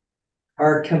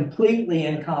completely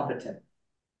incompetent.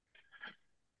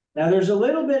 Now, there's a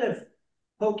little bit of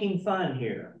poking fun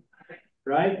here,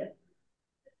 right?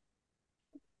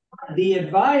 the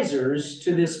advisors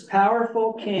to this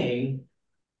powerful king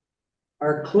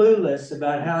are clueless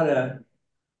about how to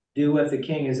do what the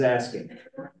king is asking.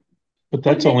 But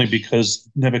that's only because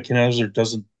Nebuchadnezzar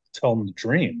doesn't tell them the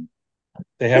dream.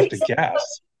 They have to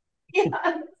guess. Yeah,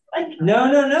 like,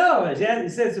 No.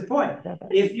 That's the point.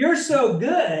 If you're so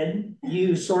good,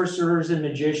 you sorcerers and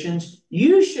magicians,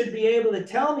 you should be able to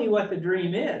tell me what the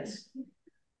dream is.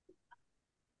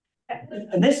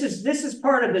 And this is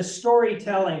part of the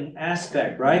storytelling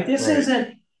aspect, right? This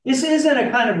Right. isn't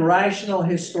a kind of rational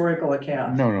historical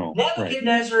account. No, right.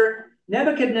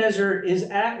 Nebuchadnezzar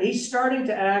he's starting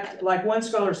to act, like one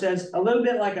scholar says, a little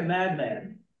bit like a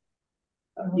madman.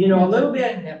 You know, a little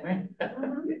bit,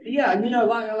 yeah, you know,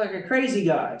 like a crazy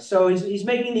guy. So he's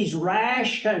making these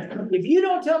rash kind of, if you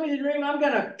don't tell me the dream, I'm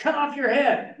gonna cut off your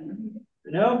head.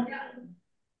 You know?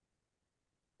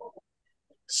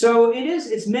 So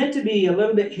it's meant to be a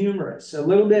little bit humorous, a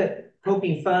little bit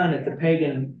poking fun at the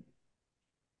pagan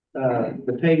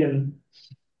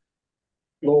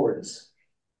lords.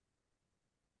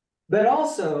 But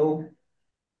also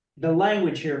the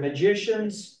language here,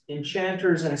 magicians,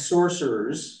 enchanters, and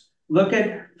sorcerers. Look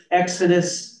at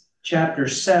Exodus chapter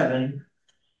 7,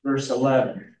 verse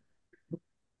 11.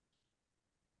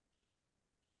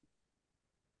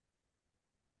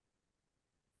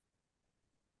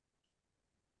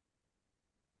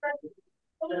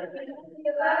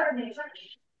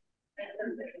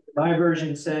 My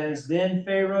version says, then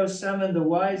Pharaoh summoned the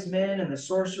wise men and the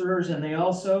sorcerers, and they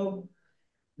also,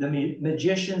 the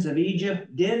magicians of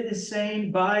Egypt, did the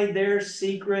same by their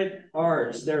secret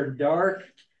arts, their dark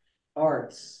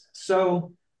arts.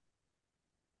 So,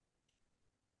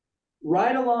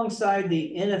 right alongside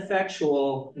the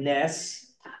ineffectualness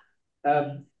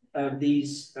of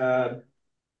these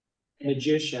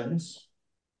magicians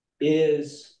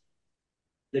is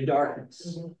the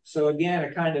darkness. So again,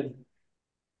 a kind of,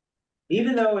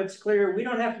 even though it's clear, we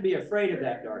don't have to be afraid of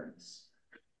that darkness.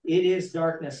 It is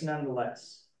darkness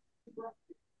nonetheless.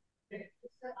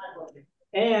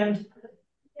 And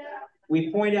we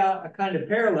point out a kind of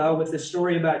parallel with the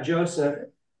story about Joseph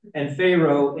and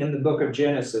Pharaoh in the book of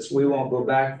Genesis. We won't go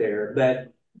back there,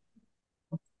 but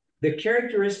the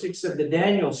characteristics of the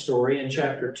Daniel story in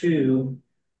chapter 2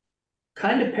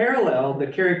 kind of parallel the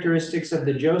characteristics of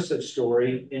the Joseph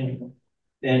story in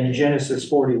Genesis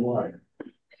 41.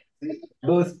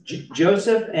 Both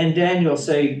Joseph and Daniel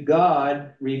say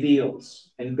God reveals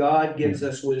and God gives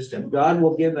us wisdom. God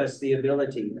will give us the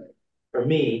ability, or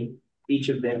me, each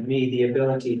of them, me, the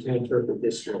ability to interpret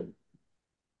this dream.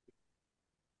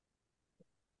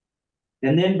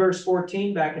 And then verse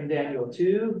 14, back in Daniel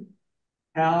 2,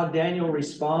 how Daniel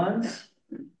responds.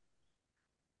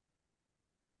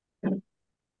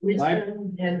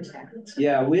 wisdom and tact.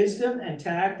 Yeah, wisdom and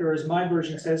tact, or as my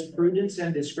version says, prudence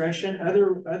and discretion.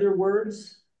 Other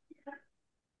words?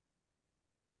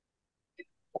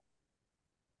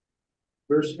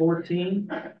 Verse 14.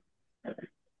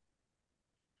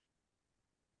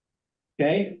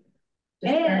 Okay.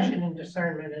 Discretion and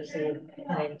discernment is the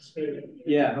name speed.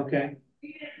 Yeah, okay.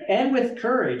 And with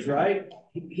courage, right?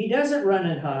 He doesn't run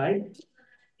and hide.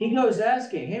 He goes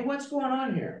asking, hey, what's going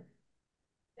on here?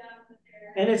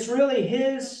 And it's really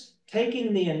his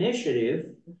taking the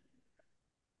initiative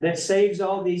that saves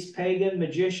all these pagan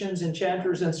magicians,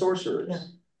 enchanters, and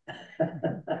sorcerers.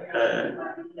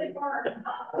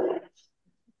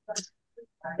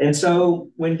 And so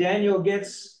when Daniel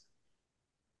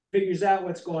figures out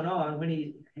what's going on, when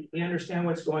he understands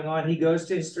what's going on, he goes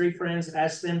to his three friends,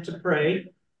 asks them to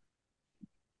pray,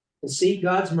 to seek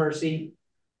God's mercy.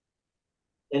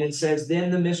 And it says,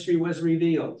 then the mystery was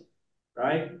revealed,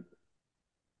 right?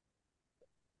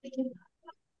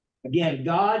 Again,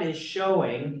 God is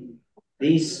showing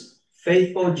these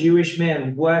faithful Jewish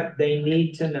men what they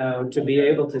need to know to be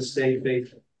able to stay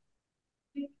faithful.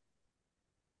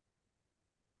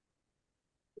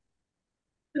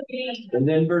 And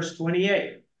then verse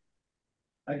 28.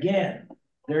 Again,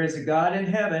 there is a God in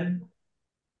heaven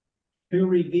who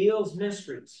reveals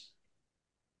mysteries.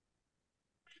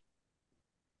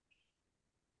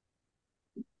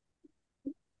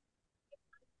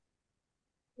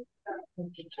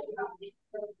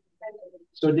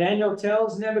 So Daniel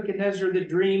tells Nebuchadnezzar the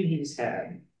dream he's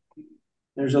had.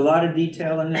 There's a lot of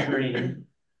detail in the dream.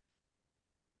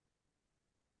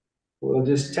 We'll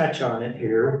just touch on it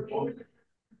here.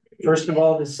 First of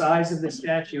all, the size of the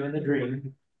statue in the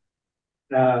dream.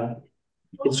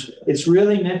 It's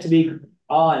really meant to be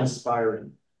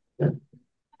awe-inspiring.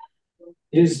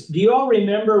 Do you all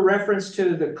remember reference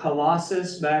to the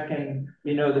Colossus back in,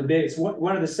 it's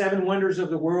one of the seven wonders of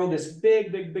the world, this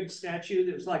big statue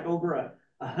that was like over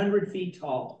 100 feet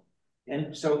tall.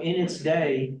 And so in its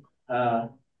day, I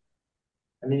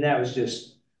mean, that was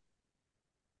just,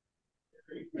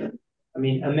 I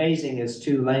mean, amazing is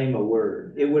too lame a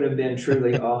word. It would have been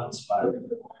truly awe-inspiring.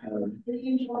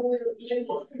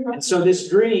 So this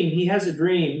dream, he has a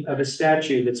dream of a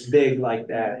statue that's big like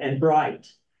that and bright.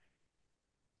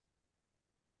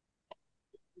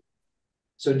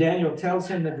 So Daniel tells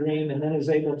him the dream and then is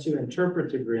able to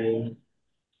interpret the dream.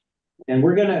 And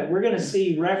we're gonna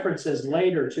see references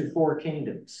later to 4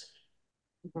 kingdoms.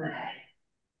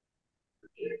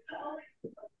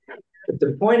 But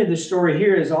the point of the story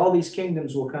here is all these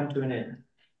kingdoms will come to an end.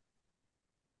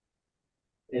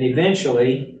 And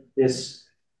eventually, this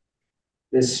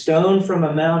stone from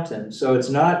a mountain, so it's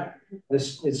not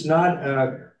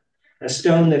a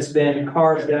stone that's been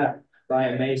carved up by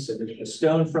a mason. It's a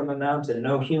stone from a mountain,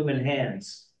 no human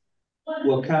hands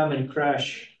will come and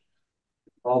crush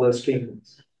all those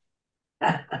kingdoms.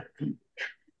 I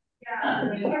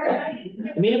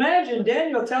mean, imagine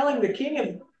Daniel telling the king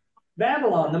of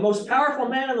Babylon, the most powerful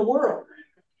man in the world,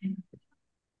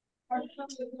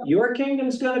 your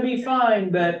kingdom's going to be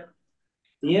fine, but at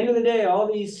the end of the day, all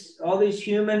these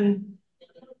human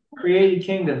created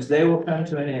kingdoms, they will come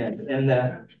to an end,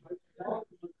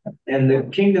 and the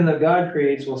kingdom that God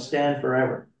creates will stand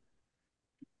forever.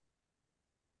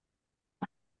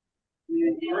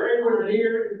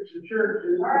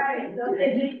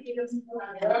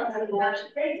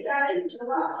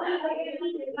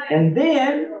 And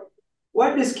then,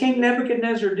 what does King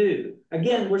Nebuchadnezzar do?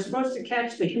 Again, we're supposed to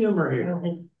catch the humor here.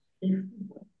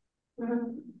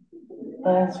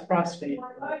 Falls prostrate.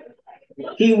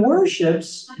 He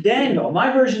worships Daniel.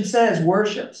 My version says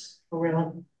worships.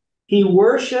 Really? He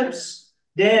worships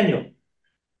Daniel.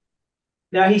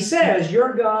 Now he says,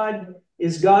 your God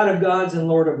is God of gods and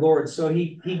Lord of lords. So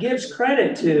he gives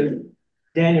credit to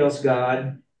Daniel's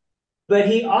God, but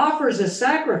he offers a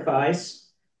sacrifice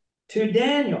to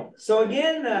Daniel. So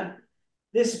again,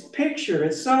 this picture,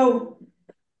 it's so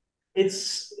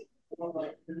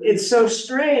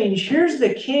strange. Here's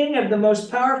the king of the most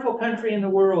powerful country in the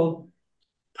world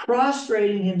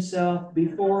prostrating himself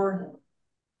before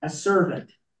a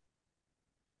servant.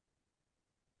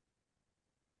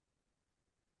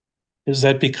 Is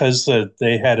that because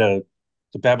the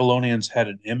Babylonians had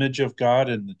an image of God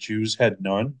and the Jews had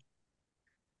none?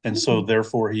 And so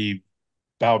therefore he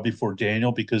bowed before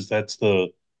Daniel because that's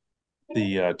the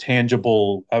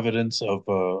tangible evidence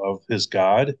of his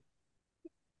God?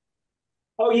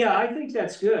 Oh yeah, I think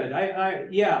that's good.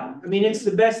 Yeah, I mean, it's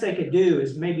the best they could do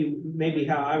is maybe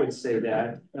how I would say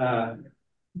that.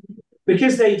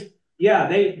 Because they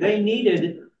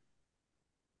needed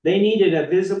a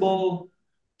visible,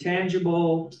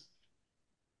 tangible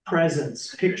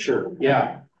presence, picture.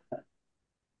 Yeah.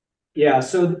 Yeah,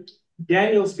 so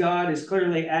Daniel's God is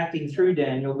clearly acting through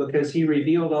Daniel because he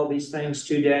revealed all these things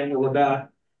to Daniel about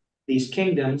these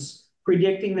kingdoms,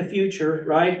 predicting the future,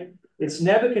 right? It's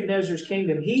Nebuchadnezzar's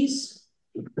kingdom. He's,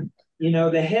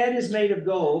 the head is made of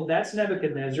gold. That's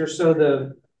Nebuchadnezzar. So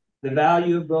the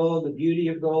value of gold, the beauty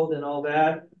of gold and all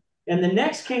that. And the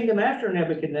next kingdom after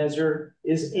Nebuchadnezzar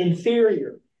is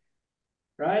inferior,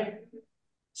 right?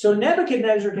 So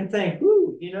Nebuchadnezzar can think,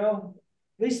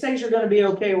 these things are going to be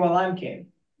okay while I'm king.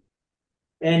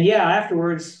 And yeah,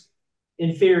 afterwards,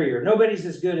 inferior. Nobody's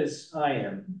as good as I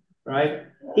am, right?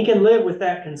 He can live with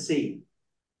that conceit.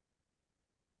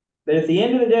 But at the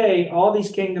end of the day, all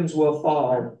these kingdoms will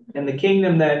fall, and the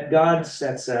kingdom that God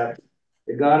sets up,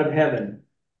 the God of heaven,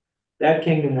 that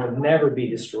kingdom will never be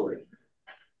destroyed.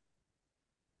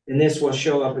 And this will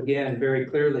show up again very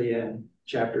clearly in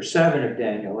chapter 7 of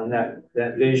Daniel, and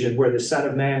that vision where the Son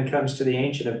of Man comes to the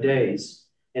Ancient of Days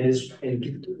and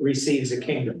receives a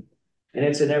kingdom. And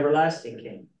it's an everlasting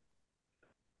kingdom.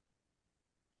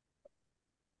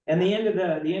 And the end of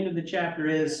the chapter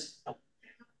is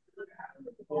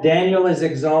Daniel is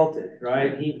exalted,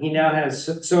 right? He now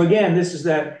has, so again, this is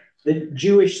the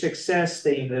Jewish success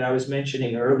theme that I was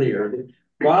mentioning earlier.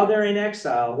 While they're in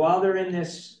exile, while they're in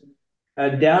this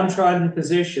downtrodden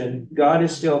position, God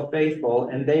is still faithful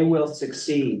and they will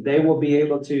succeed. They will be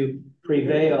able to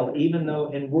prevail, even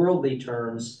though in worldly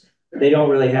terms, they don't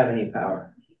really have any power.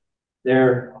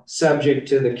 They're subject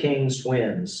to the king's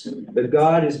whims, but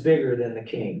God is bigger than the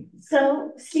king.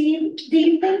 So, Steve, do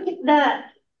you think that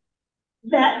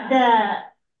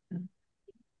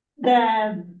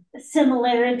the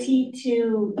similarity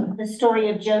to the story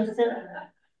of Joseph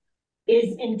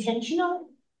is intentional?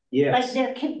 Yes.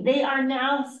 Like they are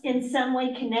now in some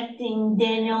way connecting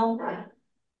Daniel's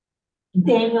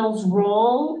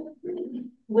role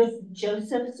with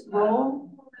Joseph's role?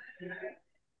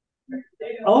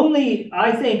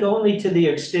 I think only to the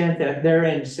extent that they're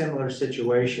in similar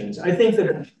situations. I think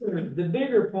that the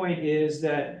bigger point is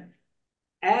that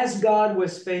as God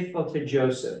was faithful to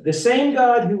Joseph, the same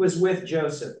God who was with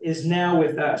Joseph is now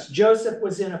with us. Joseph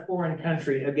was in a foreign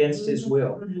country against his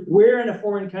will. We're in a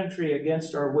foreign country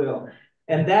against our will.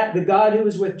 And that the God who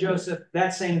was with Joseph,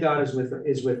 that same God is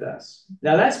with us.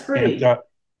 Now that's And pretty, God,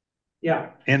 yeah,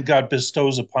 and God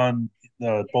bestows upon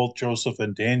both Joseph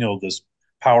and Daniel this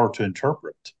power to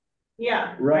interpret.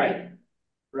 Yeah, right,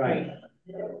 right.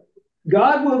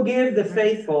 God will give the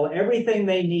faithful everything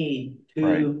they need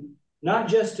to not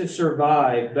just to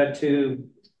survive, but to,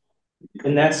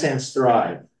 in that sense,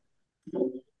 thrive.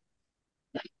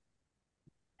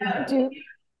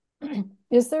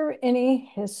 Is there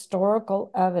any historical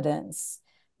evidence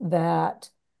that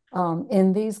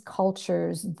in these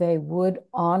cultures they would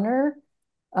honor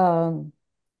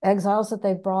exiles that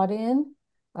they brought in?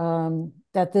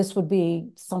 That this would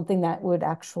be something that would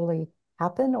actually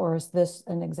happen, or is this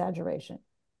an exaggeration?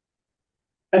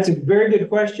 That's a very good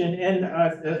question, and I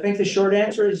think the short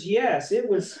answer is yes. It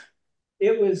was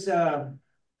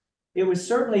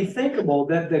certainly thinkable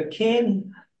that the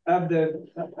king of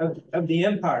the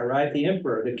empire, right, the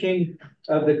emperor, the king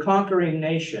of the conquering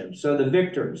nation, so the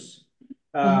victors,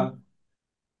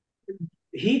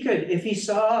 he could, if he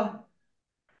saw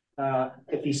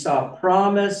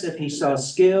promise, if he saw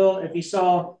skill, if he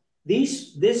saw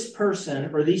this person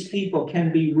or these people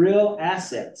can be real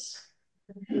assets,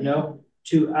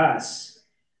 to us,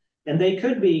 and they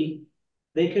could be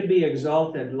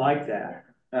exalted like that.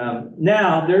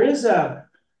 Now there is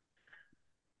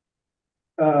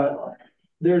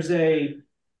there's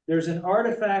an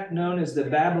artifact known as the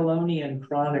Babylonian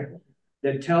Chronicle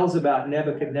that tells about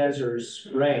Nebuchadnezzar's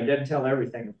reign. Doesn't tell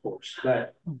everything, of course,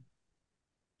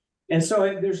 and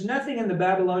so there's nothing in the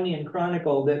Babylonian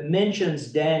Chronicle that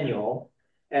mentions Daniel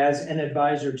as an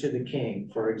advisor to the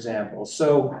king, for example.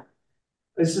 So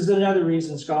this is another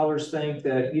reason scholars think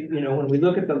that, when we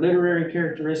look at the literary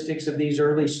characteristics of these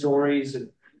early stories,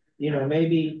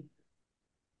 maybe,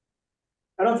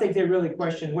 I don't think they really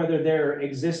question whether there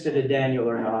existed a Daniel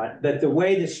or not, but the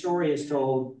way the story is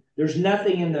told, there's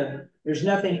nothing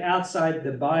outside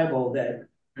the Bible that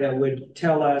would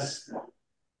tell us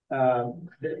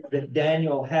that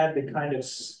Daniel had the kind of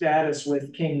status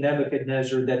with King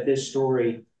Nebuchadnezzar that this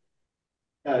story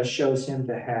shows him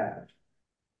to have.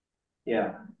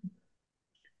 Yeah.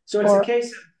 So it's a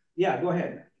case of, yeah, go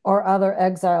ahead. Or other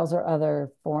exiles or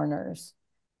other foreigners.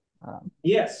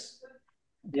 Yes.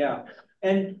 Yeah.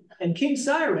 And King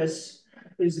Cyrus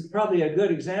is probably a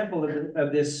good example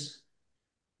of this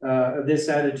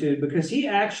attitude, because he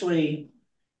actually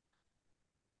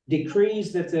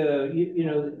decrees that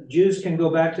the Jews can go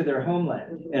back to their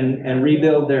homeland and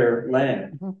rebuild their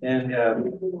land. And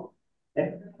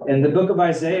the book of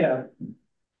Isaiah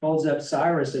holds up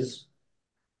Cyrus as,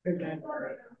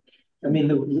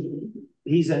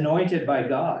 he's anointed by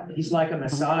God. He's like a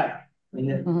Messiah.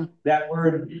 That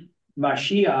word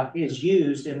Mashiach is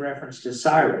used in reference to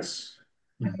Cyrus.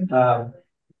 But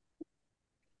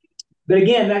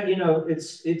again, that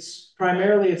it's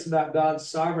primarily it's about God's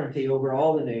sovereignty over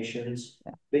all the nations.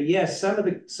 But yes, some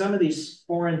of these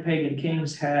foreign pagan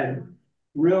kings had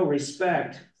real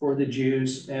respect for the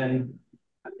Jews and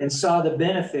saw the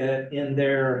benefit in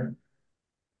their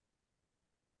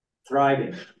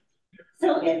thriving.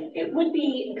 So it would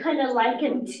be kind of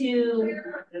likened to,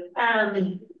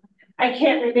 I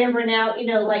can't remember now,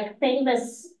 like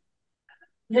famous,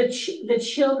 the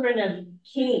children of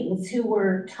kings who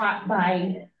were taught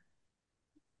by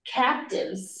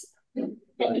captives who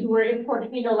were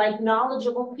imported, like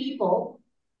knowledgeable people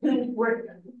who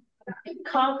were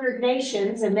conquered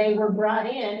nations, and they were brought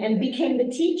in and became the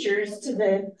teachers to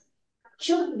the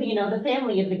children, the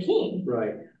family of the king.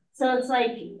 Right. So it's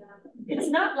like, it's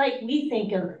not like we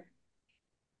think of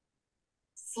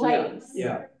slaves.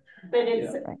 Yeah. But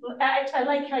it's, I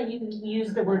like how you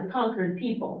use the word conquered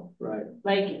people. Right.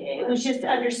 Like, it was just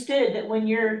understood that when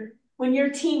your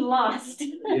team lost,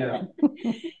 yeah,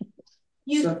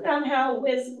 you somehow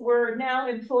were now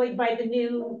employed by the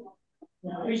new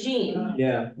regime.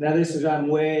 Yeah. Now I'm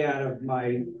way out of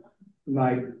my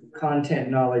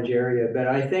content knowledge area, but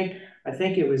I think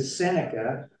it was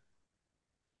Seneca.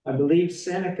 I believe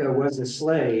Seneca was a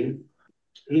slave.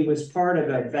 He was part of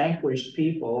a vanquished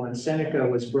people, and Seneca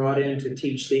was brought in to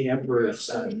teach the emperor's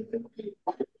son.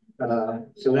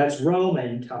 So that's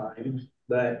Roman time,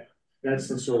 but that's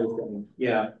the sort of thing.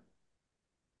 Yeah.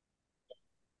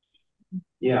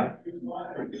 Yeah.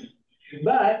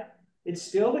 But it's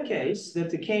still the case that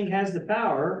the king has the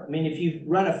power. I mean, if you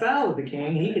run afoul of the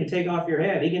king, he can take off your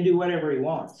head. He can do whatever he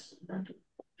wants.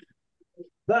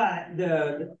 But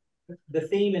the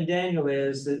theme in Daniel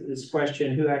is this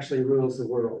question, who actually rules the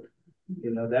world?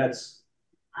 You know, that's,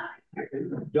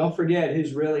 don't forget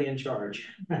who's really in charge.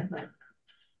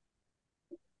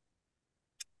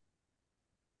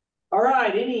 All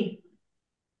right,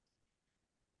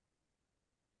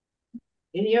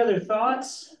 any other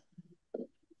thoughts?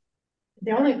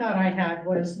 The only thought I had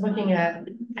was looking at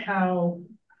how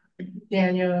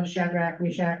Daniel, Shadrach,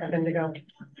 Meshach, Abednego,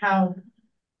 how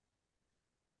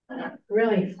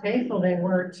really faithful they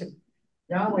were to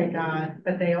Yahweh God,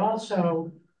 but they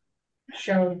also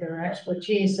showed their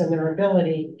expertise and their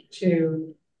ability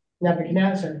to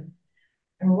Nebuchadnezzar.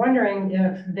 I'm wondering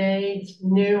if they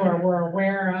knew or were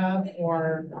aware of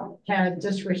or had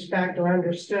disrespect or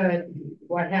understood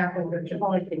what happened with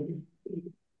Jehoiakim.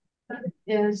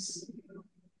 His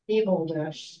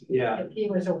evilness. Yeah.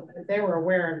 If they were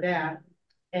aware of that,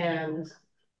 and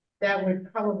that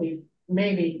would probably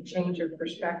maybe change your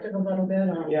perspective a little bit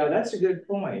on. Yeah, that's a good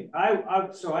point.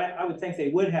 I would think they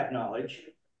would have knowledge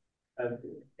of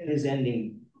his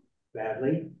ending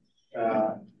badly,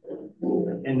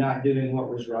 and not doing what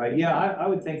was right. Yeah, I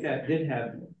would think that did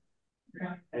have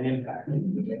an impact.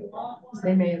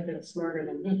 They may have been smarter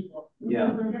than me.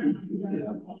 Yeah.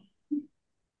 Yeah.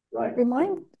 Right.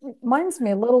 Reminds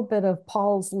me a little bit of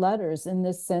Paul's letters in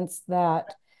this sense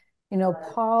that, you know,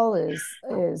 Paul is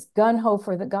gung-ho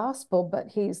for the gospel, but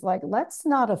he's like, let's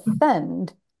not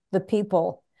offend the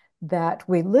people that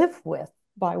we live with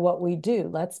by what we do.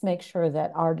 Let's make sure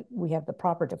that we have the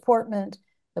proper deportment,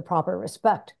 the proper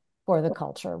respect for the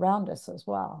culture around us as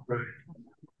well. Right.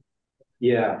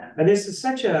 Yeah, and this is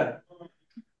such a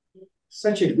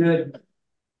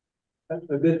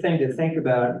good thing to think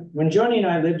about. When Joni and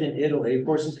I lived in Italy, of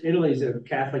course, Italy is a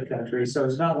Catholic country, so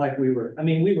it's not like we were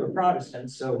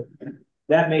Protestants, so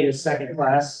that made us second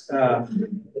class.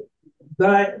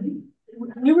 But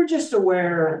we were just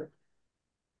aware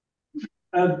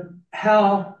of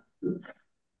how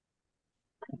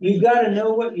you've got to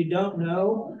know what you don't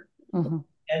know,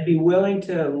 and be willing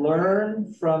to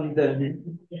learn from the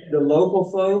local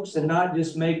folks and not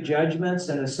just make judgments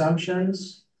and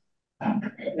assumptions.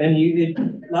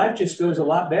 And life just goes a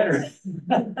lot better.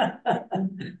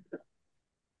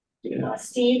 Yeah.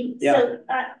 Steve, yeah. So,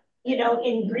 you know,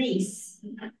 in Greece,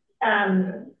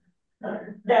 the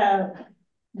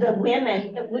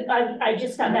women, I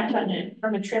just got back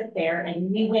from a trip there,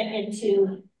 and we went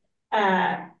to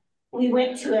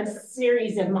a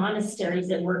series of monasteries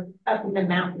that were up in the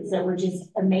mountains that were just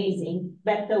amazing.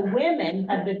 But the women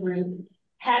of the group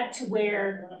had to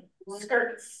wear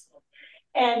skirts.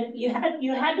 And you had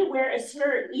to wear a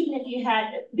skirt, even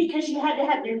if because you had to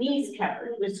have your knees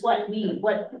covered, was what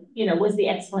was the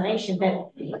explanation.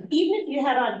 That even if you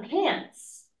had on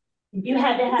pants, you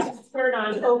had to have a skirt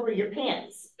on over your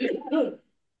pants.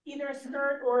 Either a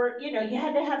skirt or, you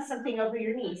had to have something over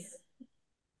your knees.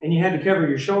 And you had to cover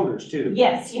your shoulders too.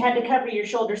 Yes, you had to cover your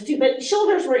shoulders too, but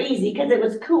shoulders were easy because it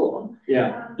was cool.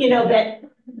 Yeah.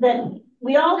 But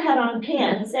we all had on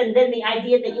pants, and then the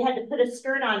idea that you had to put a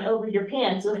skirt on over your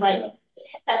pants was like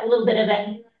a little bit of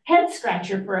a head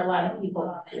scratcher for a lot of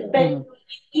people. But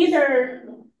you either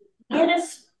get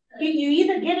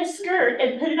a skirt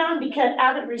and put it on because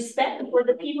out of respect for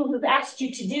the people who've asked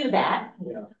you to do that,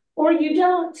 or you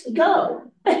don't go.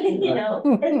 And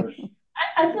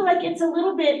I feel like it's a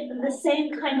little bit the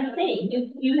same kind of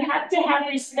thing. You have to have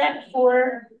respect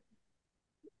for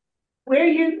where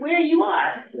you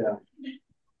are. Yeah.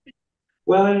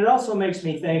 Well, and it also makes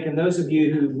me think, and those of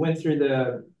you who went through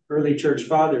the early church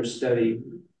fathers study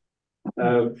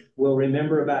will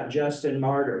remember about Justin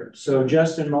Martyr. So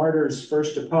Justin Martyr's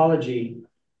first apology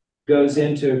goes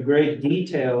into great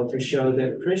detail to show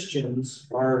that Christians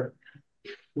are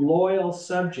loyal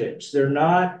subjects. They're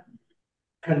not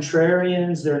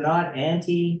contrarians. They're not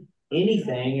anti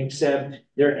anything except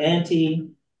they're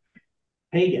anti-pagan,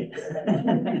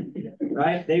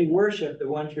 right? They worship the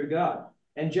one true God.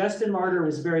 And Justin Martyr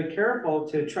was very careful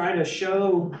to try to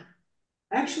show,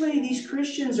 actually, these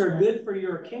Christians are good for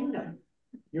your kingdom,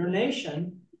 your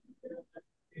nation.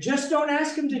 Just don't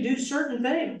ask them to do certain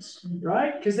things,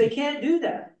 right? Because they can't do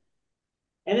that.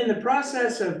 And in the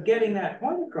process of getting that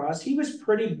point across, he was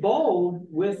pretty bold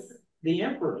with the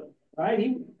emperor, right?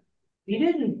 He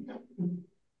didn't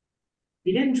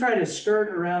try to skirt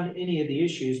around any of the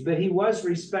issues, but he was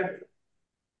respectful.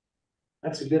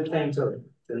 That's a good thing to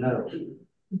know.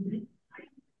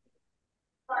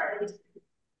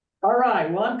 All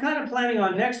right, well, I'm kind of planning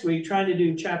on next week trying to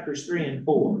do chapters 3 and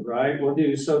 4, right? We'll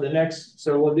do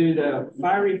the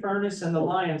fiery furnace and the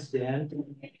lion's den.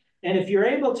 And if you're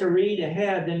able to read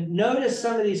ahead, then notice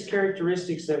some of these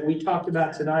characteristics that we talked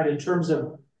about tonight in terms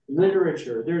of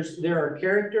literature. There are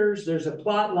characters, there's a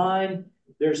plot line,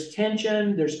 there's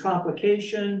tension, there's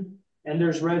complication, and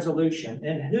there's resolution.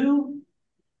 And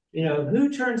who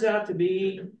turns out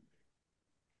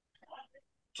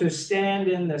to stand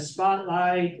in the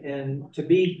spotlight and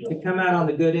to come out on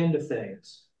the good end of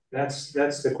things? That's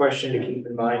the question to keep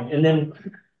in mind. And then,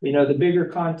 the bigger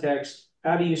context,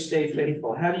 how do you stay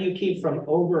faithful? How do you keep from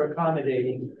over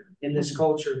accommodating in this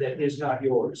culture that is not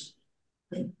yours?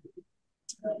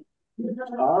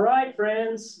 All right,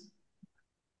 friends.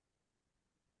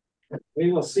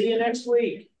 We will see you next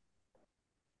week.